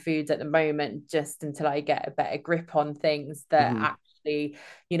weighing my foods at the moment just until I get a better grip on things, that actually,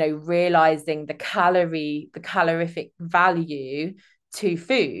 realizing the calorific value to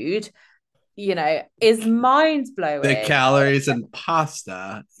food, is mind blowing. The calories in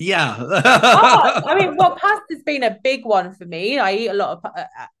pasta. Yeah. Oh, I mean, well, pasta's been a big one for me. I eat a lot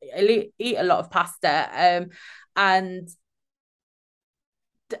of pasta, and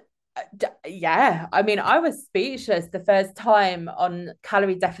yeah, I mean, I was speechless the first time on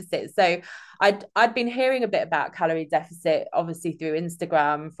calorie deficit. So I'd been hearing a bit about calorie deficit, obviously through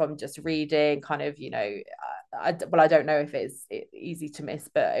Instagram, from just reading kind of, I don't know if it's easy to miss,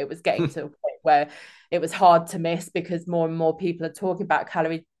 but it was getting to a point where it was hard to miss, because more and more people are talking about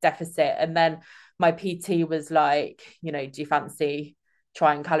calorie deficit. And then my PT was like, do you fancy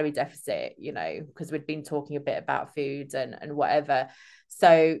try and calorie deficit, because we'd been talking a bit about food and whatever.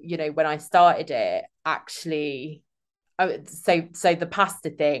 So, when I started it, actually, so the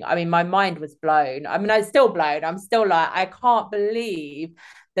pasta thing, I mean, my mind was blown. I mean, I'm still blown. I'm still like, I can't believe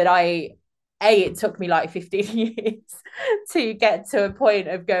that it took me like 15 years to get to a point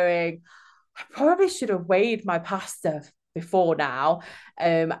of going, I probably should have weighed my pasta before now,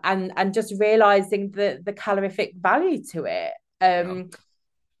 and just realizing the calorific value to it. Yeah.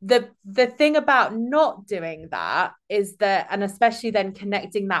 The thing about not doing that is that, and especially then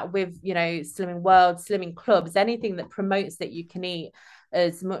connecting that with, Slimming World, Slimming Clubs, anything that promotes that you can eat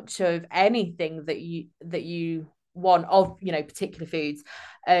as much of anything that you want of, particular foods,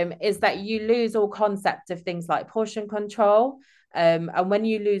 is that you lose all concept of things like portion control. And when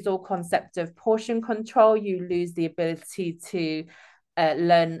you lose all concept of portion control, you lose the ability to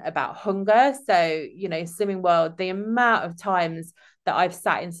learn about hunger. So, Slimming World, the amount of times that I've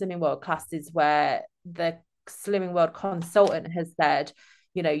sat in Slimming World classes where the Slimming World consultant has said,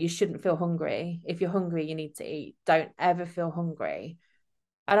 you shouldn't feel hungry. If you're hungry, you need to eat. Don't ever feel hungry.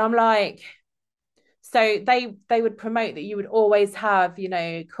 And I'm like, so they would promote that you would always have,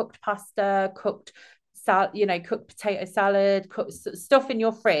 cooked pasta, cooked cooked potato salad, cooked stuff in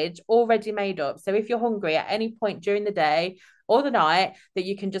your fridge already made up. So if you're hungry at any point during the day or the night, that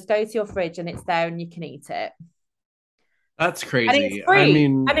you can just go to your fridge and it's there and you can eat it. That's And it's crazy. I free.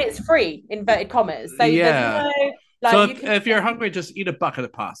 mean, And it's free, inverted commas. So there's yeah. no, So like, you if, can, if you're hungry, just eat a bucket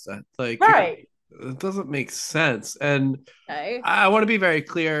of pasta. Like, right. it doesn't make sense. And No. I want to be very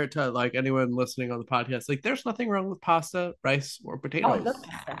clear to like anyone listening on the podcast. Like, there's nothing wrong with pasta, rice, or Oh, I potatoes. love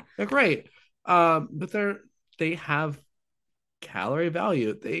pasta. They're great. But they have calorie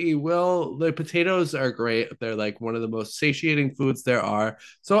value. The potatoes are great. They're like one of the most satiating foods there are.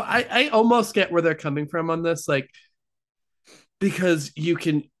 So I almost get where they're coming from on this. Like, because you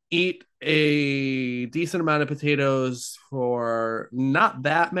can eat a decent amount of potatoes for not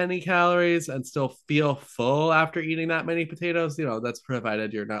that many calories and still feel full after eating that many potatoes. That's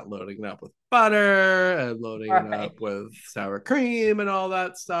provided you're not loading it up with butter and loading it Right. up with sour cream and all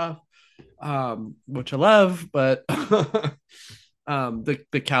that stuff, which I love, but the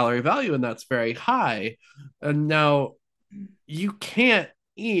calorie value in that's very high. And now you can't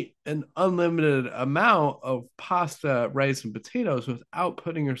eat an unlimited amount of pasta, rice, and potatoes without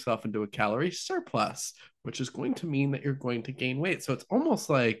putting yourself into a calorie surplus, which is going to mean that you're going to gain weight. So it's almost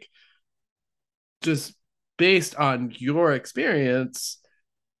like, just based on your experience,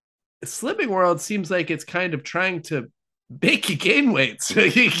 Slimming World seems like it's kind of trying to make you gain weight. So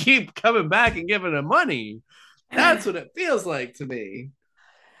you keep coming back and giving them money. That's what it feels like to me.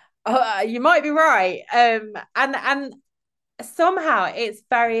 You might be right. And somehow it's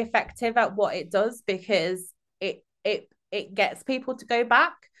very effective at what it does, because it gets people to go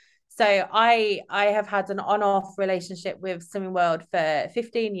back. So I have had an on-off relationship with Slimming World for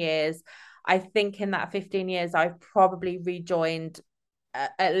 15 years. I think in that 15 years I've probably rejoined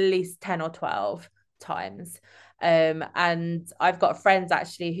at least 10 or 12 times. And I've got friends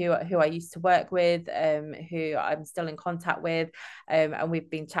actually who I used to work with, who I'm still in contact with, and we've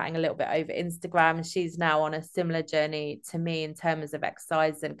been chatting a little bit over Instagram. She's now on a similar journey to me in terms of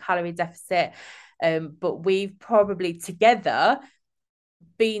exercise and calorie deficit, but we've probably together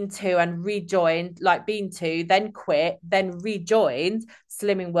been to and rejoined, like been to, then quit, then rejoined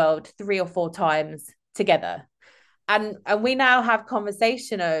Slimming World 3 or 4 times together. And we now have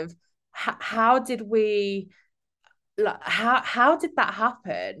conversation of how did we, like, how did that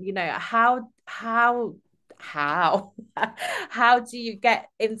happen? How how do you get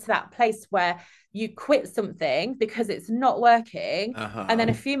into that place where you quit something because it's not working, and Uh-huh. then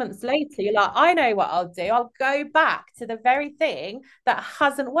a few months later you're like, I know what I'll do, I'll go back to the very thing that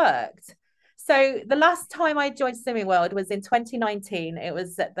hasn't worked. So the last time I joined Slimming World was in 2019. It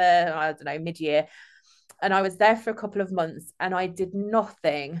was at the, I don't know, mid-year, and I was there for a couple of months and I did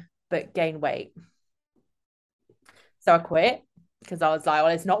nothing but gain weight. So I quit because I was like,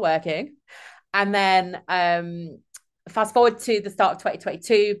 well, it's not working. And then fast forward to the start of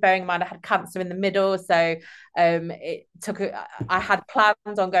 2022, bearing in mind I had cancer in the middle. So I had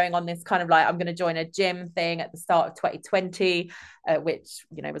plans on going on this kind of like, I'm going to join a gym thing at the start of 2020, which,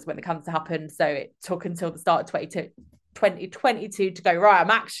 was when the cancer happened. So it took until the start of 2022 to go, right, I'm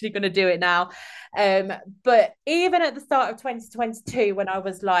actually going to do it now. But even at the start of 2022, when I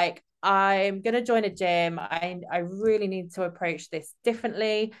was like, I'm going to join a gym, I really need to approach this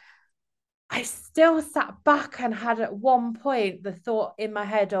differently, I still sat back and had at one point the thought in my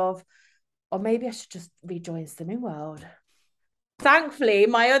head of, or maybe I should just rejoin Slimming World. Thankfully,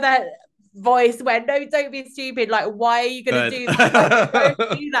 my other voice where no, don't be stupid, like why are you gonna Good. do that, like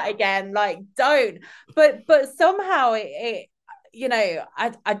don't do that again, like don't. But somehow it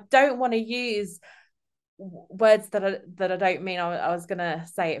I don't want to use words that I don't mean. I was gonna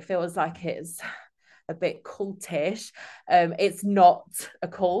say it feels like it's a bit cultish. It's not a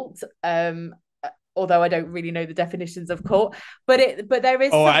cult. Although I don't really know the definitions of cult, but there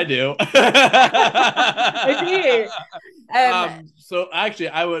is Oh, some. I do. I do. Um, So actually,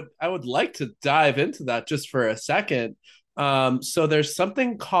 I would like to dive into that just for a second. So there's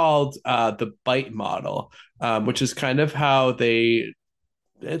something called the bite model, which is kind of how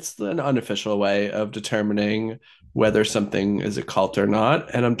it's an unofficial way of determining whether something is a cult or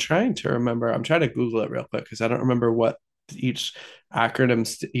not. And I'm trying to Google it real quick because I don't remember what each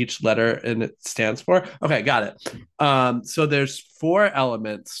each letter in it stands for. Okay, got it. So there's four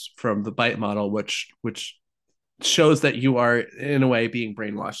elements from the bite model, which shows that you are in a way being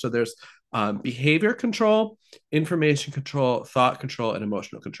brainwashed. So there's behavior control, information control, thought control, and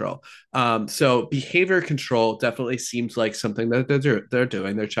emotional control. So behavior control definitely seems like something that they're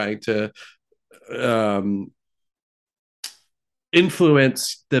doing. They're trying to um,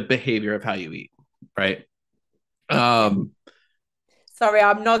 influence the behavior of how you eat, right? Um, Sorry,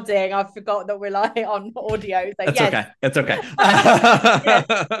 I'm nodding. I forgot that we're like on audio. So It's yes. okay. It's okay.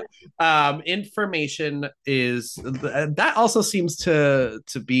 Yes. Information is that also seems to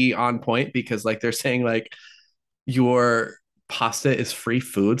be on point because like they're saying like your pasta is free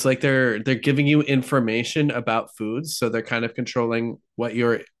foods. Like they're giving you information about foods, so they're kind of controlling what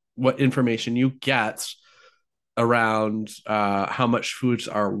information you get around how much foods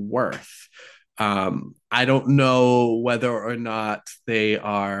are worth. I don't know whether or not they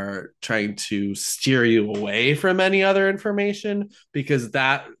are trying to steer you away from any other information because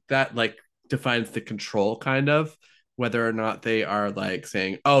that like defines the control kind of whether or not they are like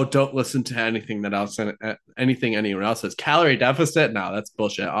saying, "Oh, don't listen to anything anyone else says." Calorie deficit? No, that's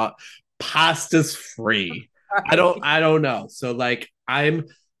bullshit. Pasta's free. Right. I don't know. So like I'm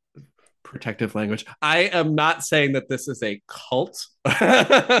protective language. I am not saying that this is a cult,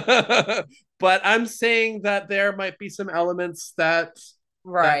 but I'm saying that there might be some elements that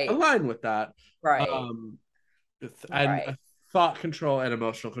Right. align with that. Right. Um, and Right. thought control and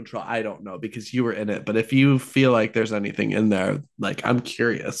emotional control, I don't know because you were in it. But if you feel like there's anything in there, like I'm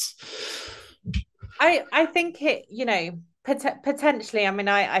curious. I think it, potentially. I mean,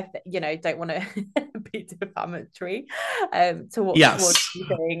 don't want to be defamatory, towards Yes.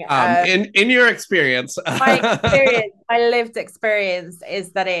 anything. In your experience, My lived experience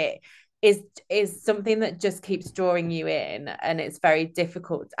is that it is something that just keeps drawing you in, and it's very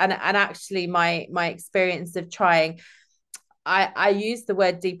difficult. And actually, my experience of trying. I use the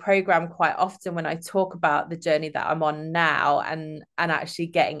word deprogram quite often when I talk about the journey that I'm on now and actually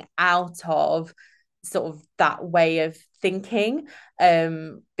getting out of sort of that way of thinking,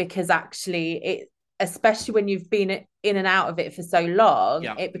 because actually it, especially when you've been in and out of it for so long,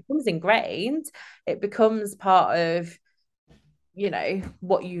 yeah. it becomes ingrained. It becomes part of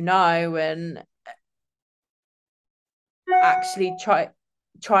what and actually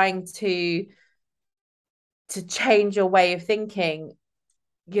trying to change your way of thinking,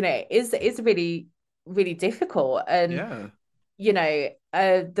 is really really difficult. And Yeah.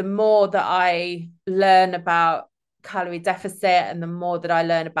 the more that I learn about calorie deficit and the more that I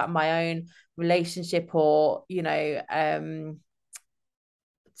learn about my own relationship or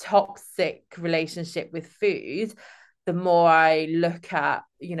toxic relationship with food, the more I look at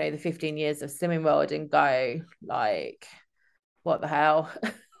the 15 years of slimming world and go like, what the hell.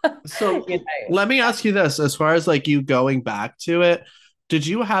 you So know let me ask you this, as far as like you going back to it, did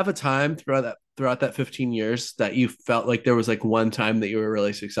you have a time throughout that 15 years that you felt like there was like one time that you were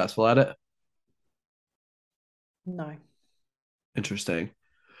really successful at it? no. Interesting.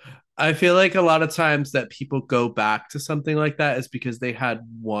 I feel like a lot of times that people go back to something like that is because they had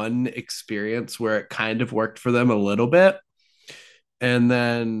one experience where it kind of worked for them a little bit and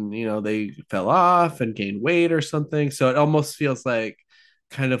then they fell off and gained weight or something, so it almost feels like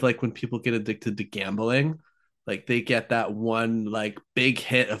kind of like when people get addicted to gambling, like they get that one like big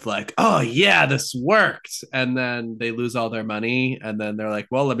hit of like, oh yeah, this worked, and then they lose all their money and then they're like,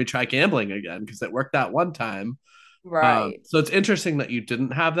 well, let me try gambling again because it worked that one time. Right. So it's interesting that you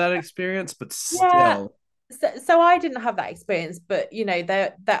didn't have that experience, but Yeah. still. So I didn't have that experience, but I'm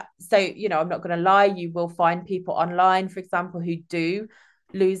not going to lie, you will find people online, for example, who do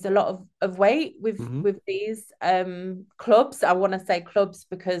lose a lot of weight Mm-hmm. with these clubs. I want to say clubs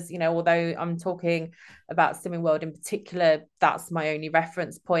because, although I'm talking about Slimming World in particular, that's my only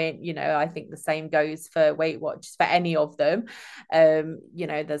reference point. I think the same goes for Weight Watchers, for any of them.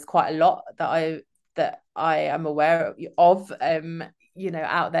 There's quite a lot that I am aware of,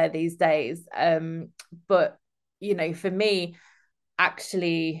 out there these days. But for me,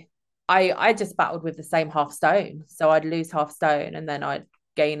 actually, I just battled with the same half stone. So I'd lose half stone and then I'd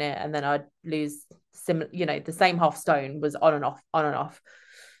gain it and then I'd lose the same half stone was on and off, on and off,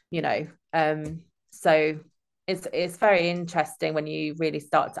 you know. So it's very interesting when you really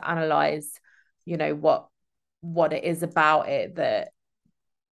start to analyze, what it is about it that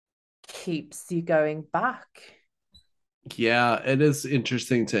keeps you going back. Yeah, it is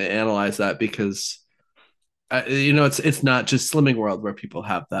interesting to analyze that because it's not just Slimming World where people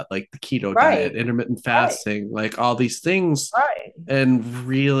have that, like the keto diet, Right, intermittent right, fasting, like all these things. right, And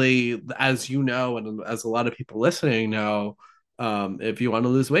really, as you know, and as a lot of people listening know, if you want to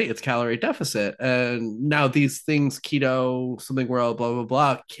lose weight, it's calorie deficit. And now these things, keto, Slimming World, blah blah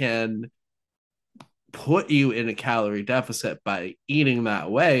blah, can put you in a calorie deficit by eating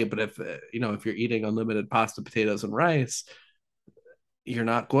that way. But if you're eating unlimited pasta, potatoes, and rice, you're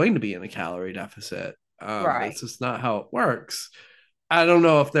not going to be in a calorie deficit. right, That's just not how it works. I don't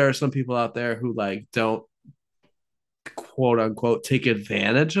know if there are some people out there who like don't quote unquote take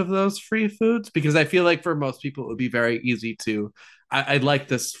advantage of those free foods, because I feel like for most people it would be very easy to I like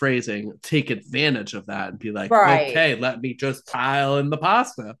this phrasing, take advantage of that and be like, right, okay, let me just pile in the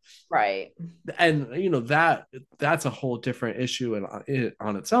pasta. right, And that's a whole different issue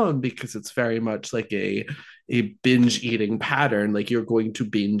on its own, because it's very much like a binge eating pattern. Like, you're going to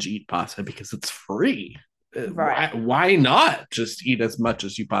binge eat pasta because it's free. Why right, why not just eat as much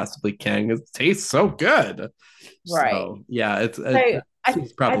as you possibly can? It tastes so good. right. So yeah, So it seems I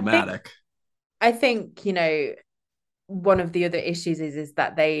think problematic. I think one of the other issues is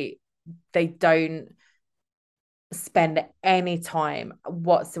that they don't spend any time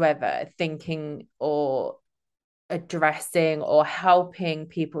whatsoever thinking or addressing or helping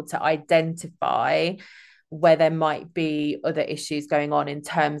people to identify where there might be other issues going on in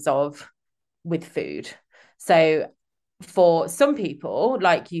terms of with food. So for some people,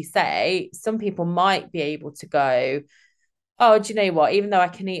 like you say, some people might be able to go, oh, do you know what? Even though I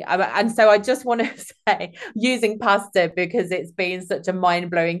can eat, and so I just want to say, using pasta because it's been such a mind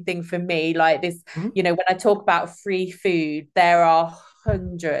blowing thing for me. Like this, Mhm. when I talk about free food, there are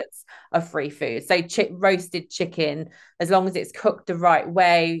hundreds of free food. So roasted chicken, as long as it's cooked the right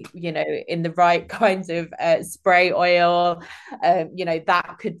way, in the right kinds of spray oil,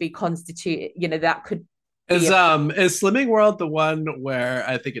 that could be constituted. That could be a Is Slimming World the one where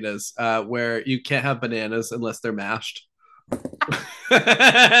I think it is, where you can't have bananas unless they're mashed?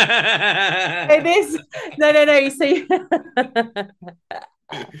 it is no, no, no.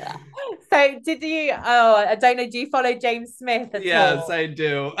 So did you? Oh, I don't know. Do you follow James Smith at Yes, all? I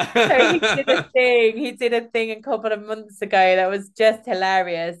do. So he did a thing. He did a thing a couple of months ago that was just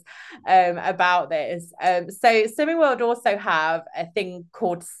hilarious about this. So Swimming World also have a thing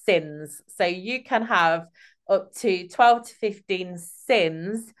called sins. So you can have up to 12 to 15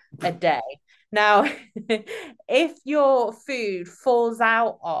 sins a day. Now, if your food falls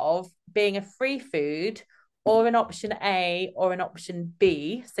out of being a free food or an option A or an option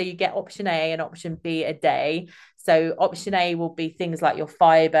B, so you get option A and option B a day. So option A will be things like your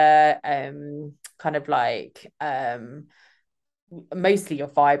fiber, kind of like mostly your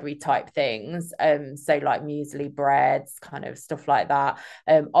fibery type things, so like muesli breads, kind of stuff like that.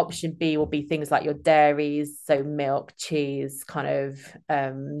 Option B will be things like your dairies, so milk, cheese, kind of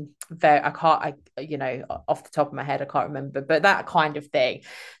very off the top of my head I can't remember, but that kind of thing.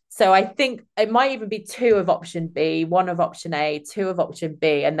 So I think it might even be two of option B, one of option A, two of option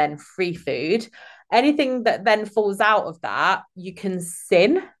B, and then free food. Anything that then falls out of that you can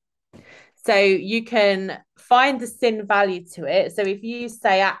sin. So you can find the sin value to it. So if you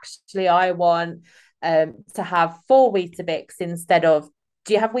say, actually, I want to have 4 Weetabix instead of,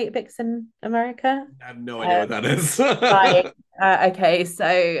 do you have Weetabix in America? I have no idea Um, what that is. like, okay,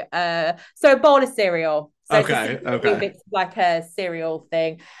 so a bowl of cereal. So the Okay, cereal okay. Weetabix is like a cereal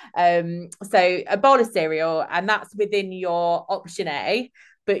thing. So a bowl of cereal, and that's within your option A.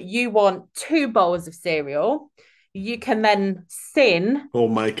 But you want 2 bowls of cereal. You can then sin, Oh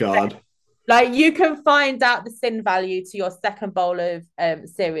my God. like you can find out the sin value to your second bowl of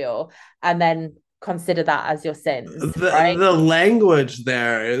cereal and then consider that as your sins, right? The language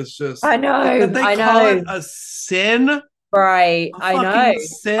there is just, I know, did they I call it know. a sin? Right. A I know. fucking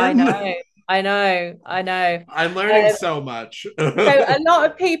I sin? know. I know. I'm learning Um, so much. so a lot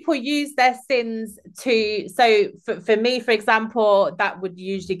of people use their sins to, so for me, for example, that would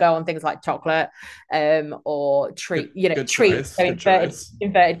usually go on things like chocolate, or treat, Good treats, choice. so Good choice.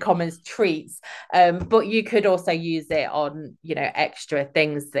 inverted commas treats. But you could also use it on, extra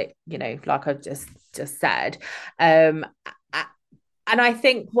things that, like I've just said. um and I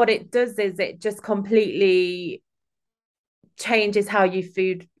think what it does is it just completely changes how you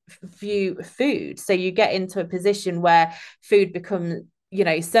view food. So you get into a position where food becomes,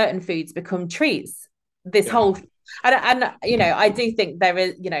 certain foods become treats. This Yeah. whole, and I do think there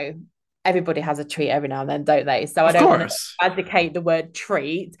is, everybody has a treat every now and then, don't they? So I Of don't want to course. advocate the word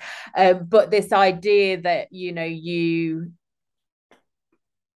treat, but this idea that you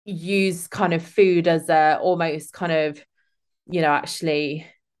use kind of food as a almost kind of, actually,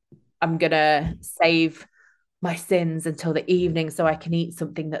 I'm gonna save my sins until the evening so I can eat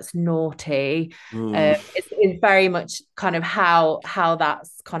something that's naughty. Mm. It's very much kind of how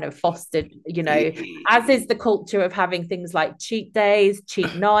that's kind of fostered, as is the culture of having things like cheat days,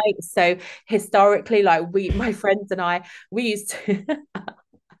 cheat nights. So historically, like my friends and I, we used to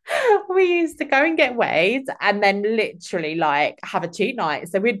we used to go and get weighed and then literally like have a cheat night.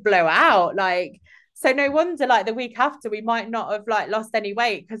 So we'd blow out like, so no wonder like the week after we might not have like lost any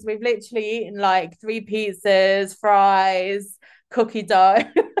weight because we've literally eaten like 3 pizzas, fries, cookie dough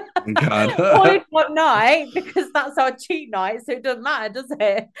all God. in one night because that's our cheat night. So it doesn't matter, does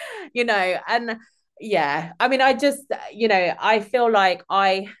it? And yeah, I mean, I just, I feel like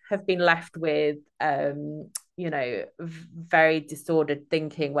I have been left with very disordered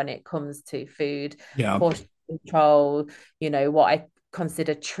thinking when it comes to food, Yeah. portion control, what I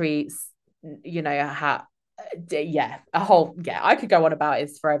consider treats, how, yeah, I could go on about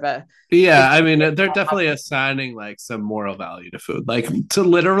it forever. Yeah, It's I mean, they're definitely assigning like some moral value to food. Like to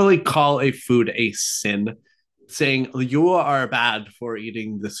literally call a food a sin, saying you are bad for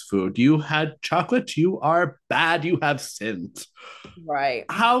eating this food. You had chocolate, you are bad, you have sinned. right.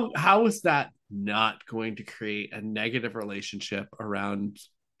 How is that not going to create a negative relationship around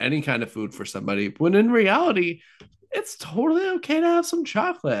any kind of food for somebody when in reality it's totally okay to have some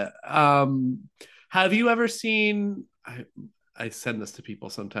chocolate? Have you ever seen I send this to people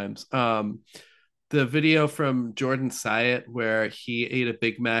sometimes. The video from Jordan Syatt where he ate a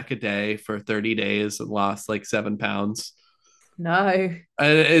Big Mac a day for 30 days and lost like 7 pounds. No. And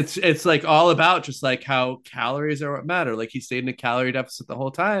it's like all about just like how calories are what matter. Like he stayed in a calorie deficit the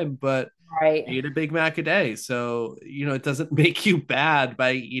whole time, but Right. ate a Big Mac a day. So, it doesn't make you bad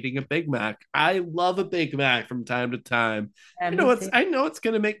by eating a Big Mac. I love a Big Mac from time to time. Me too. I know it's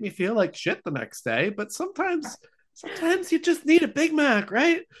gonna make me feel like shit the next day, but sometimes you just need a Big Mac,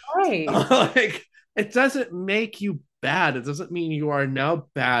 right? Right. Like it doesn't make you bad. It doesn't mean you are now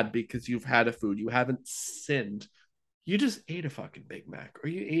bad because you've had a food. You haven't sinned. You just ate a fucking Big Mac or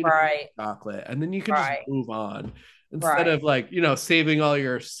you ate a piece Right. of chocolate and then you can just Right. move on instead Right. of like, saving all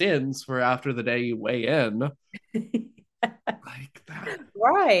your sins for after the day you weigh in like that.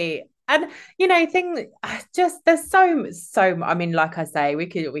 Right. And thing just there's I mean, like I say, we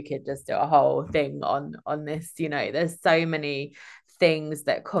could just do a whole thing on this, there's so many things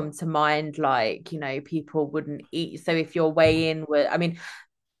that come to mind, like, people wouldn't eat. So if your weigh-in were, I mean,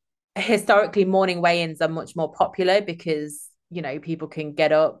 historically morning weigh-ins are much more popular because, people can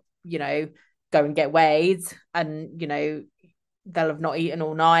get up, go and get weighed, and they'll have not eaten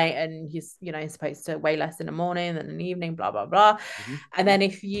all night, and you're supposed to weigh less in the morning than in the evening, blah blah blah. Mm-hmm. And then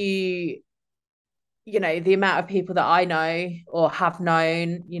if the amount of people that I know or have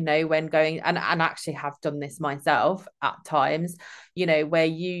known, when going, and actually have done this myself at times, where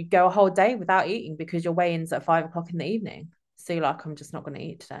you go a whole day without eating because your weigh-ins at 5 o'clock in the evening, so you're like, I'm just not going to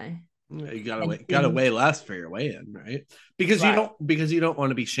eat today. You gotta And wait, gotta weigh binge. less for your weigh-in, right? Because Right. you don't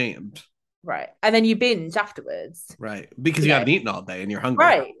want to be shamed, Right. And then you binge afterwards, right? Because you you know. haven't eaten all day and you're hungry,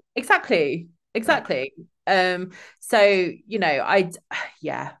 Right. Exactly. right? Exactly. So, I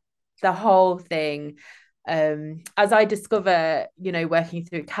yeah, the whole thing, as I discover, working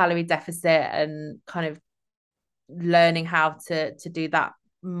through calorie deficit and kind of learning how to do that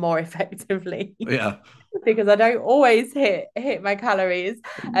more effectively Yeah, because I don't always hit my calories.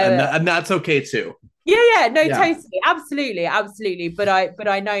 and that's okay too. Yeah, no, Yeah, totally, absolutely, absolutely. But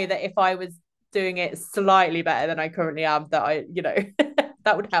I know that if I was doing it slightly better than I currently am, that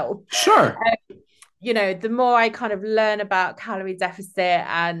that would help. sure. The more I kind of learn about calorie deficit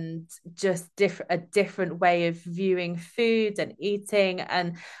and just a different way of viewing food and eating,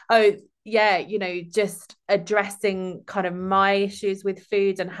 and oh yeah, just addressing kind of my issues with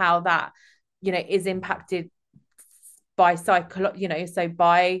food and how that is impacted by so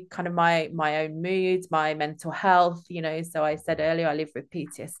by kind of my own moods, my mental health, so I said earlier I live with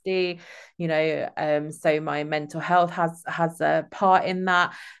PTSD, so my mental health has a part in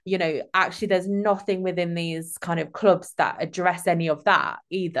that. Actually there's nothing within these kind of clubs that address any of that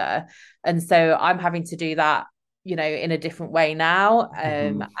either, and so I'm having to do that in a different way now.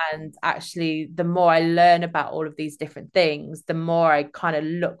 Mhm. And actually the more I learn about all of these different things, the more I kind of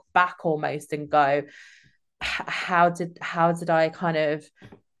look back almost and go, how did I kind of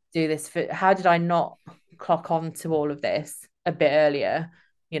do this how did I not clock on to all of this a bit earlier?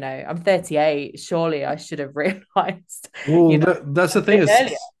 I'm 38, surely I should have realized, Well, a that's the thing bit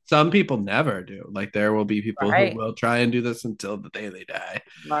earlier. is some people never do. Like there will be people who Right, will try and do this until the day they die.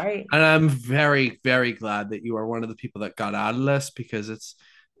 right, And I'm very, very glad that you are one of the people that got out of this, because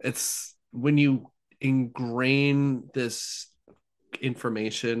it's when you ingrain this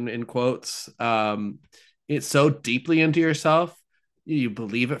information in quotes, it's so deeply into yourself. You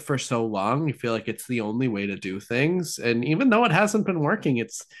believe it for so long, you feel like it's the only way to do things. And even though it hasn't been working,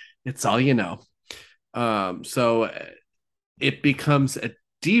 it's all you know. So it becomes a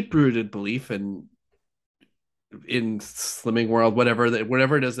deep rooted belief in slimming world, whatever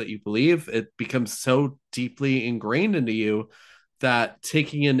it is that you believe, it becomes so deeply ingrained into you that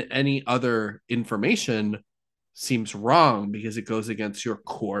taking in any other information seems wrong because it goes against your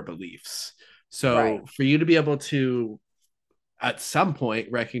core beliefs. right, So for you to be able to at some point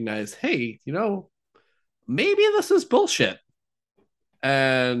recognize, hey, maybe this is bullshit,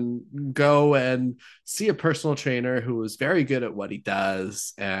 and go and see a personal trainer who is very good at what he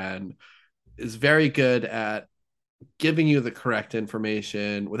does and is very good at giving you the correct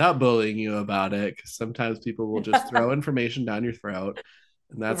information without bullying you about it, because sometimes people will just throw information down your throat,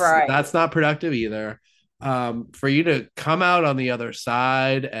 and right, that's not productive either. For you to come out on the other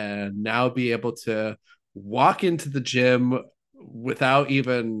side and now be able to walk into the gym without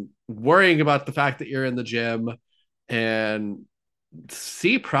even worrying about the fact that you're in the gym and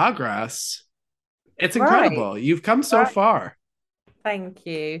see progress, it's right, incredible. You've come so right. far. Thank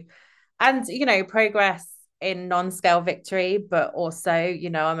you. And progress in non-scale victory, but also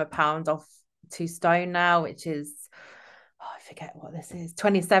I'm a pound off 2 stone now, which is, I forget what this is,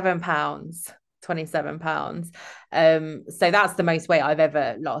 27 pounds. So that's the most weight I've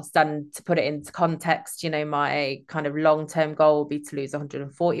ever lost. And to put it into context, my kind of long-term goal will be to lose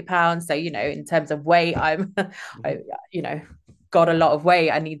 140 pounds. So in terms of weight, I, you know got a lot of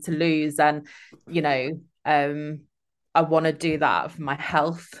weight I need to lose. And um I want to do that for my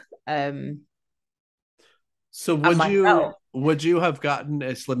health, So and would myself. you have gotten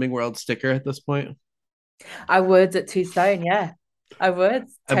a Slimming World sticker at this point? I would at 2 stone, yeah. I would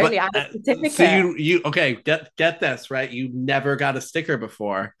totally But add a so certificate. you okay? Get this right. You never got a sticker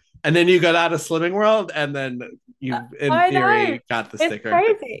before, and then you got out of Slimming World, and then you, in I know. theatre, got the It's sticker.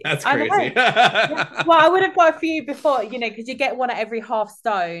 crazy. That's I crazy. know. Yeah. Well, I would have got a few before, because you get one at every half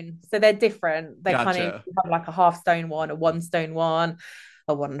stone. So they're different. They kind of Gotcha. you have like a half stone one, a 1 stone one,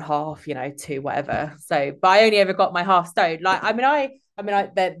 a 1.5, two, whatever. So, but I only ever got my half stone. Like,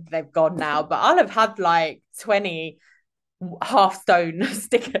 they've gone now, but I'll have had like 20 half stone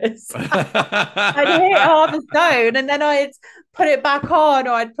stickers. I'd hit half a stone and then I'd put it back on,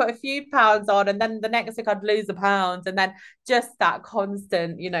 or I'd put a few pounds on, and then the next week I'd lose a pound, and then just that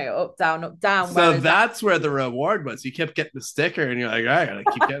constant, up, down, up, down. So Whereas that's where the actually, reward was. You kept getting the sticker, and you're like, I gotta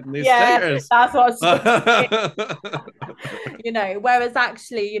keep getting these yeah, stickers. that's what stuck to me. Whereas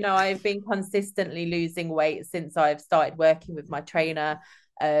actually, I've been consistently losing weight since I've started working with my trainer.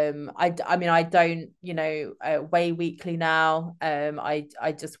 I mean, I don't, weigh weekly now. I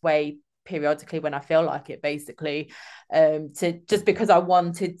just weigh periodically when I feel like it, basically, to just because I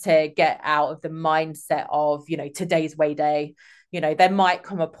wanted to get out of the mindset of, today's weigh day. There might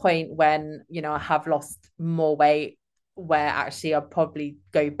come a point when, I have lost more weight where actually I'll probably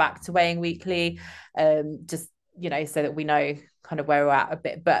go back to weighing weekly, just so that we know kind of where we're at a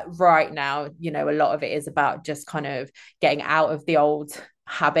bit. But right now, a lot of it is about just kind of getting out of the old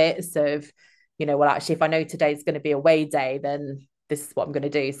habits of, well, actually, if I know today's going to be a weigh day, then this is what I'm going to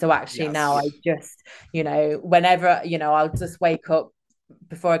do. So actually now I Yes. just, whenever, I'll just wake up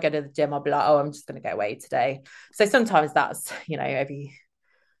before I go to the gym, I'll be like, oh, I'm just going to go away today. So sometimes that's, every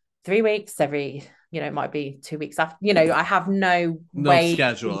 3 weeks, it might be 2 weeks after, I have no No way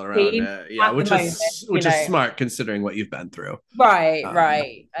schedule around routine it. Yeah, at the moment, which is smart considering what you've been through. right, Um,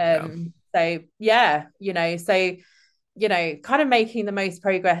 right. yeah. So yeah, so kind of making the most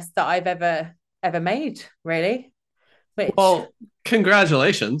progress that I've ever made, really. Which Well,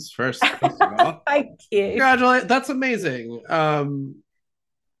 congratulations first of all. thank you. Congratulate. That's amazing.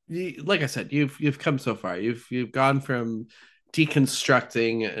 like I said, you've come so far. You've gone from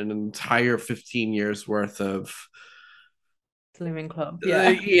deconstructing an entire 15 years worth of Slimming club,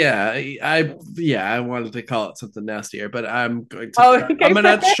 yeah. I wanted to call it something nastier, but Oh, I'm go for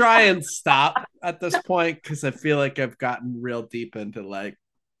gonna it. try and stop at this point because I feel like I've gotten real deep into like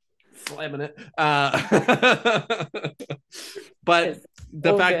slamming it. But It's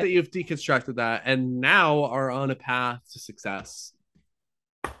the all fact good. that you've deconstructed that and now are on a path to success,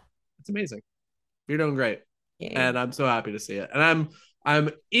 it's amazing. You're doing great. Yeah. And I'm so happy to see it. And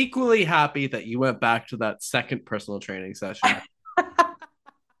I'm equally happy that you went back to that second personal training session.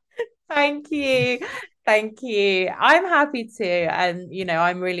 Thank you. Thank you. I'm happy to. And,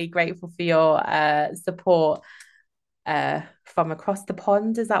 I'm really grateful for your support from across the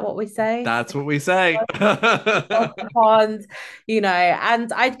pond. Is that what we say? That's what we say. Across the pond,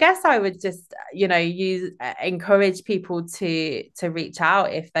 and I guess I would just, use encourage people to reach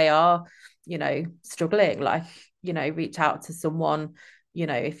out if they are, struggling, like, reach out to someone,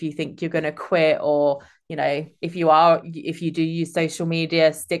 if you think you're going to quit, or if you do use social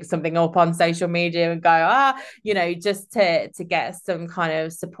media, stick something up on social media and go, just to get some kind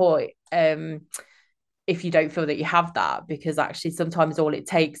of support, if you don't feel that you have that, because actually sometimes all it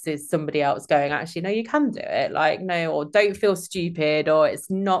takes is somebody else going, actually no, you can do it, like, no, or don't feel stupid, or it's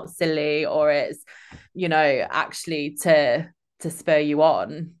not silly, or it's, actually to spur you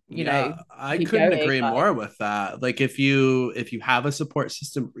on, Yeah, I keep couldn't going, agree like. more with that. Like if you have a support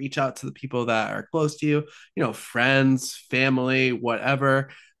system, reach out to the people that are close to you, friends, family, whatever.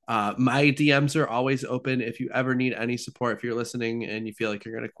 My DMs are always open if you ever need any support. If you're listening and you feel like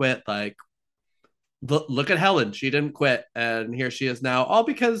you're gonna quit, like look at Helen. She didn't quit, and here she is now, all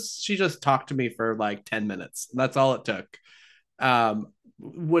because she just talked to me for like 10 minutes. That's all it took. Um,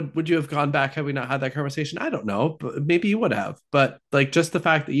 would you have gone back had we not had that conversation? I don't know, but maybe you would have. But like just the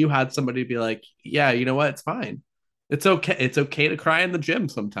fact that you had somebody be like, yeah, you know what, it's fine. It's okay. It's okay to cry in the gym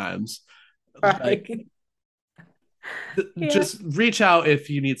sometimes. Like Right. Yeah. just reach out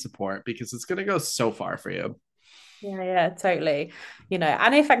if you need support because it's gonna go so far for you. Yeah, totally.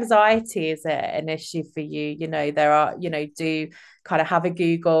 And if anxiety is an issue for you, there are, do kind of have a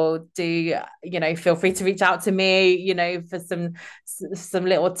Google, do, feel free to reach out to me, for some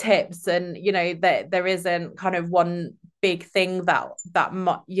little tips. And, that there isn't kind of one big thing that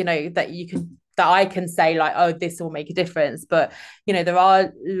you can, that I can say like, oh, this will make a difference. But, there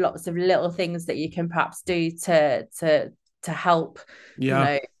are lots of little things that you can perhaps do to help, you Yeah.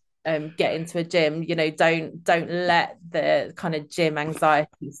 know, get into a gym. Don't let the kind of gym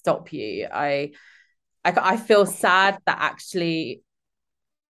anxiety stop you. I feel sad that actually,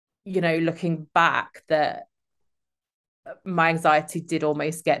 looking back, that my anxiety did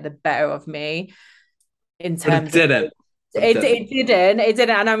almost get the better of me, in But it terms of, didn't. But it it, didn't. it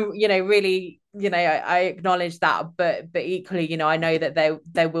didn't, and I'm, really, I acknowledge that, but equally, I know that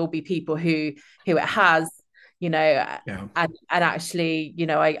there will be people who it has, Yeah. and actually,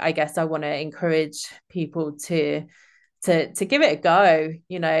 I guess I want to encourage people to give it a go,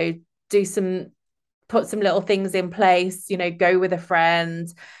 do some put some little things in place, go with a friend,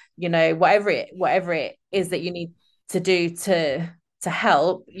 whatever it is that you need to do to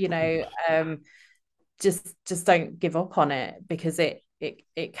help, just don't give up on it, because it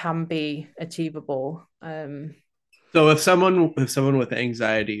can be achievable. So if someone with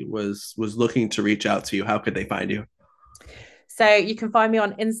anxiety was looking to reach out to you, how could they find you? So you can find me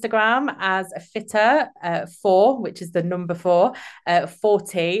on Instagram as a fitter 4, which is the number 4,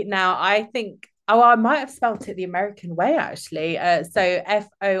 40. Now I think, oh, I might have spelt it the American way actually. So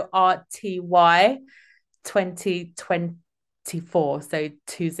FORTY 2024. So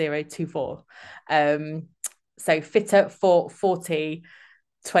 2024. So fitter for 40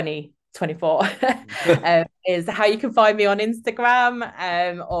 2024 is how you can find me on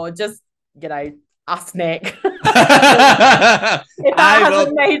Instagram, or just, ask Nick. I If that hasn't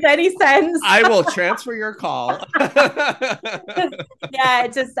will made any sense. I will transfer your call. Yeah,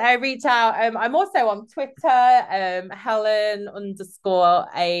 just reach out. I'm also on Twitter, Helen underscore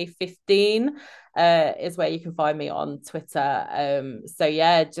A15 is where you can find me on Twitter. So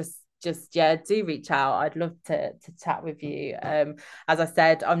yeah, just yeah, do reach out. I'd love to chat with you. As I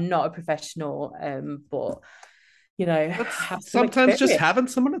said, I'm not a professional, but That's have some sometimes just experience. having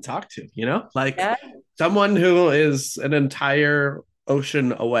someone to talk to, like Yeah. someone who is an entire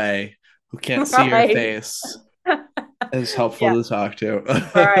ocean away who can't see your Right. face. It's helpful Yeah. to talk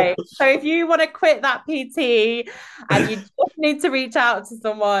Right. to. So if you want to quit that PT and you just need to reach out to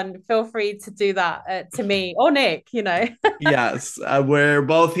someone, feel free to do that to me or Nick, you know. Yes, we're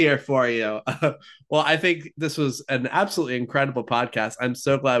both here for you. Well, I think this was an absolutely incredible podcast. I'm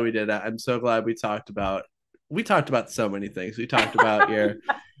so glad we did it. I'm so glad we talked about so many things. We talked about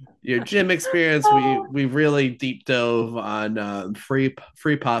your gym experience. We really deep dove on free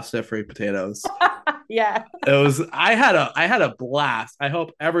pasta, free potatoes. Yeah. I had a blast. I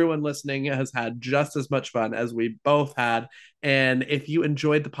hope everyone listening has had just as much fun as we both had. And if you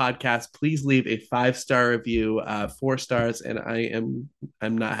enjoyed the podcast, please leave a 5-star review, 4 stars, and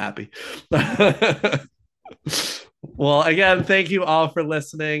I'm not happy. Well, again, thank you all for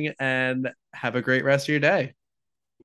listening and have a great rest of your day.